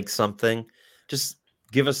 like something. Just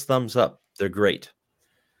give us thumbs up. They're great.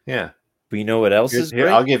 Yeah. But you know what else is Here,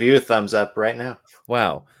 I'll great? give you a thumbs up right now.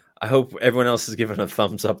 Wow. I hope everyone else is giving a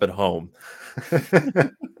thumbs up at home.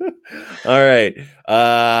 All right.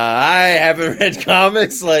 I haven't read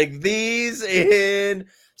comics like these in.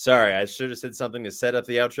 Sorry, I should have said something to set up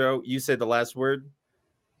the outro. You said the last word.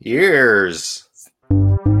 Years.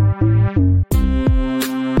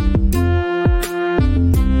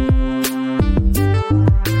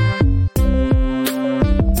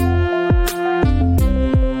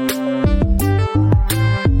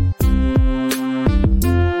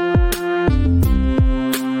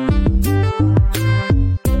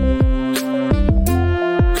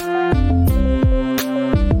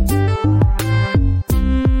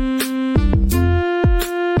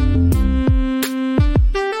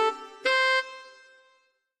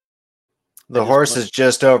 The horse is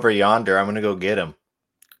just over yonder. I'm going to go get him.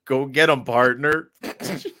 Go get him, partner.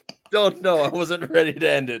 Don't know. I wasn't ready to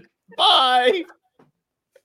end it. Bye.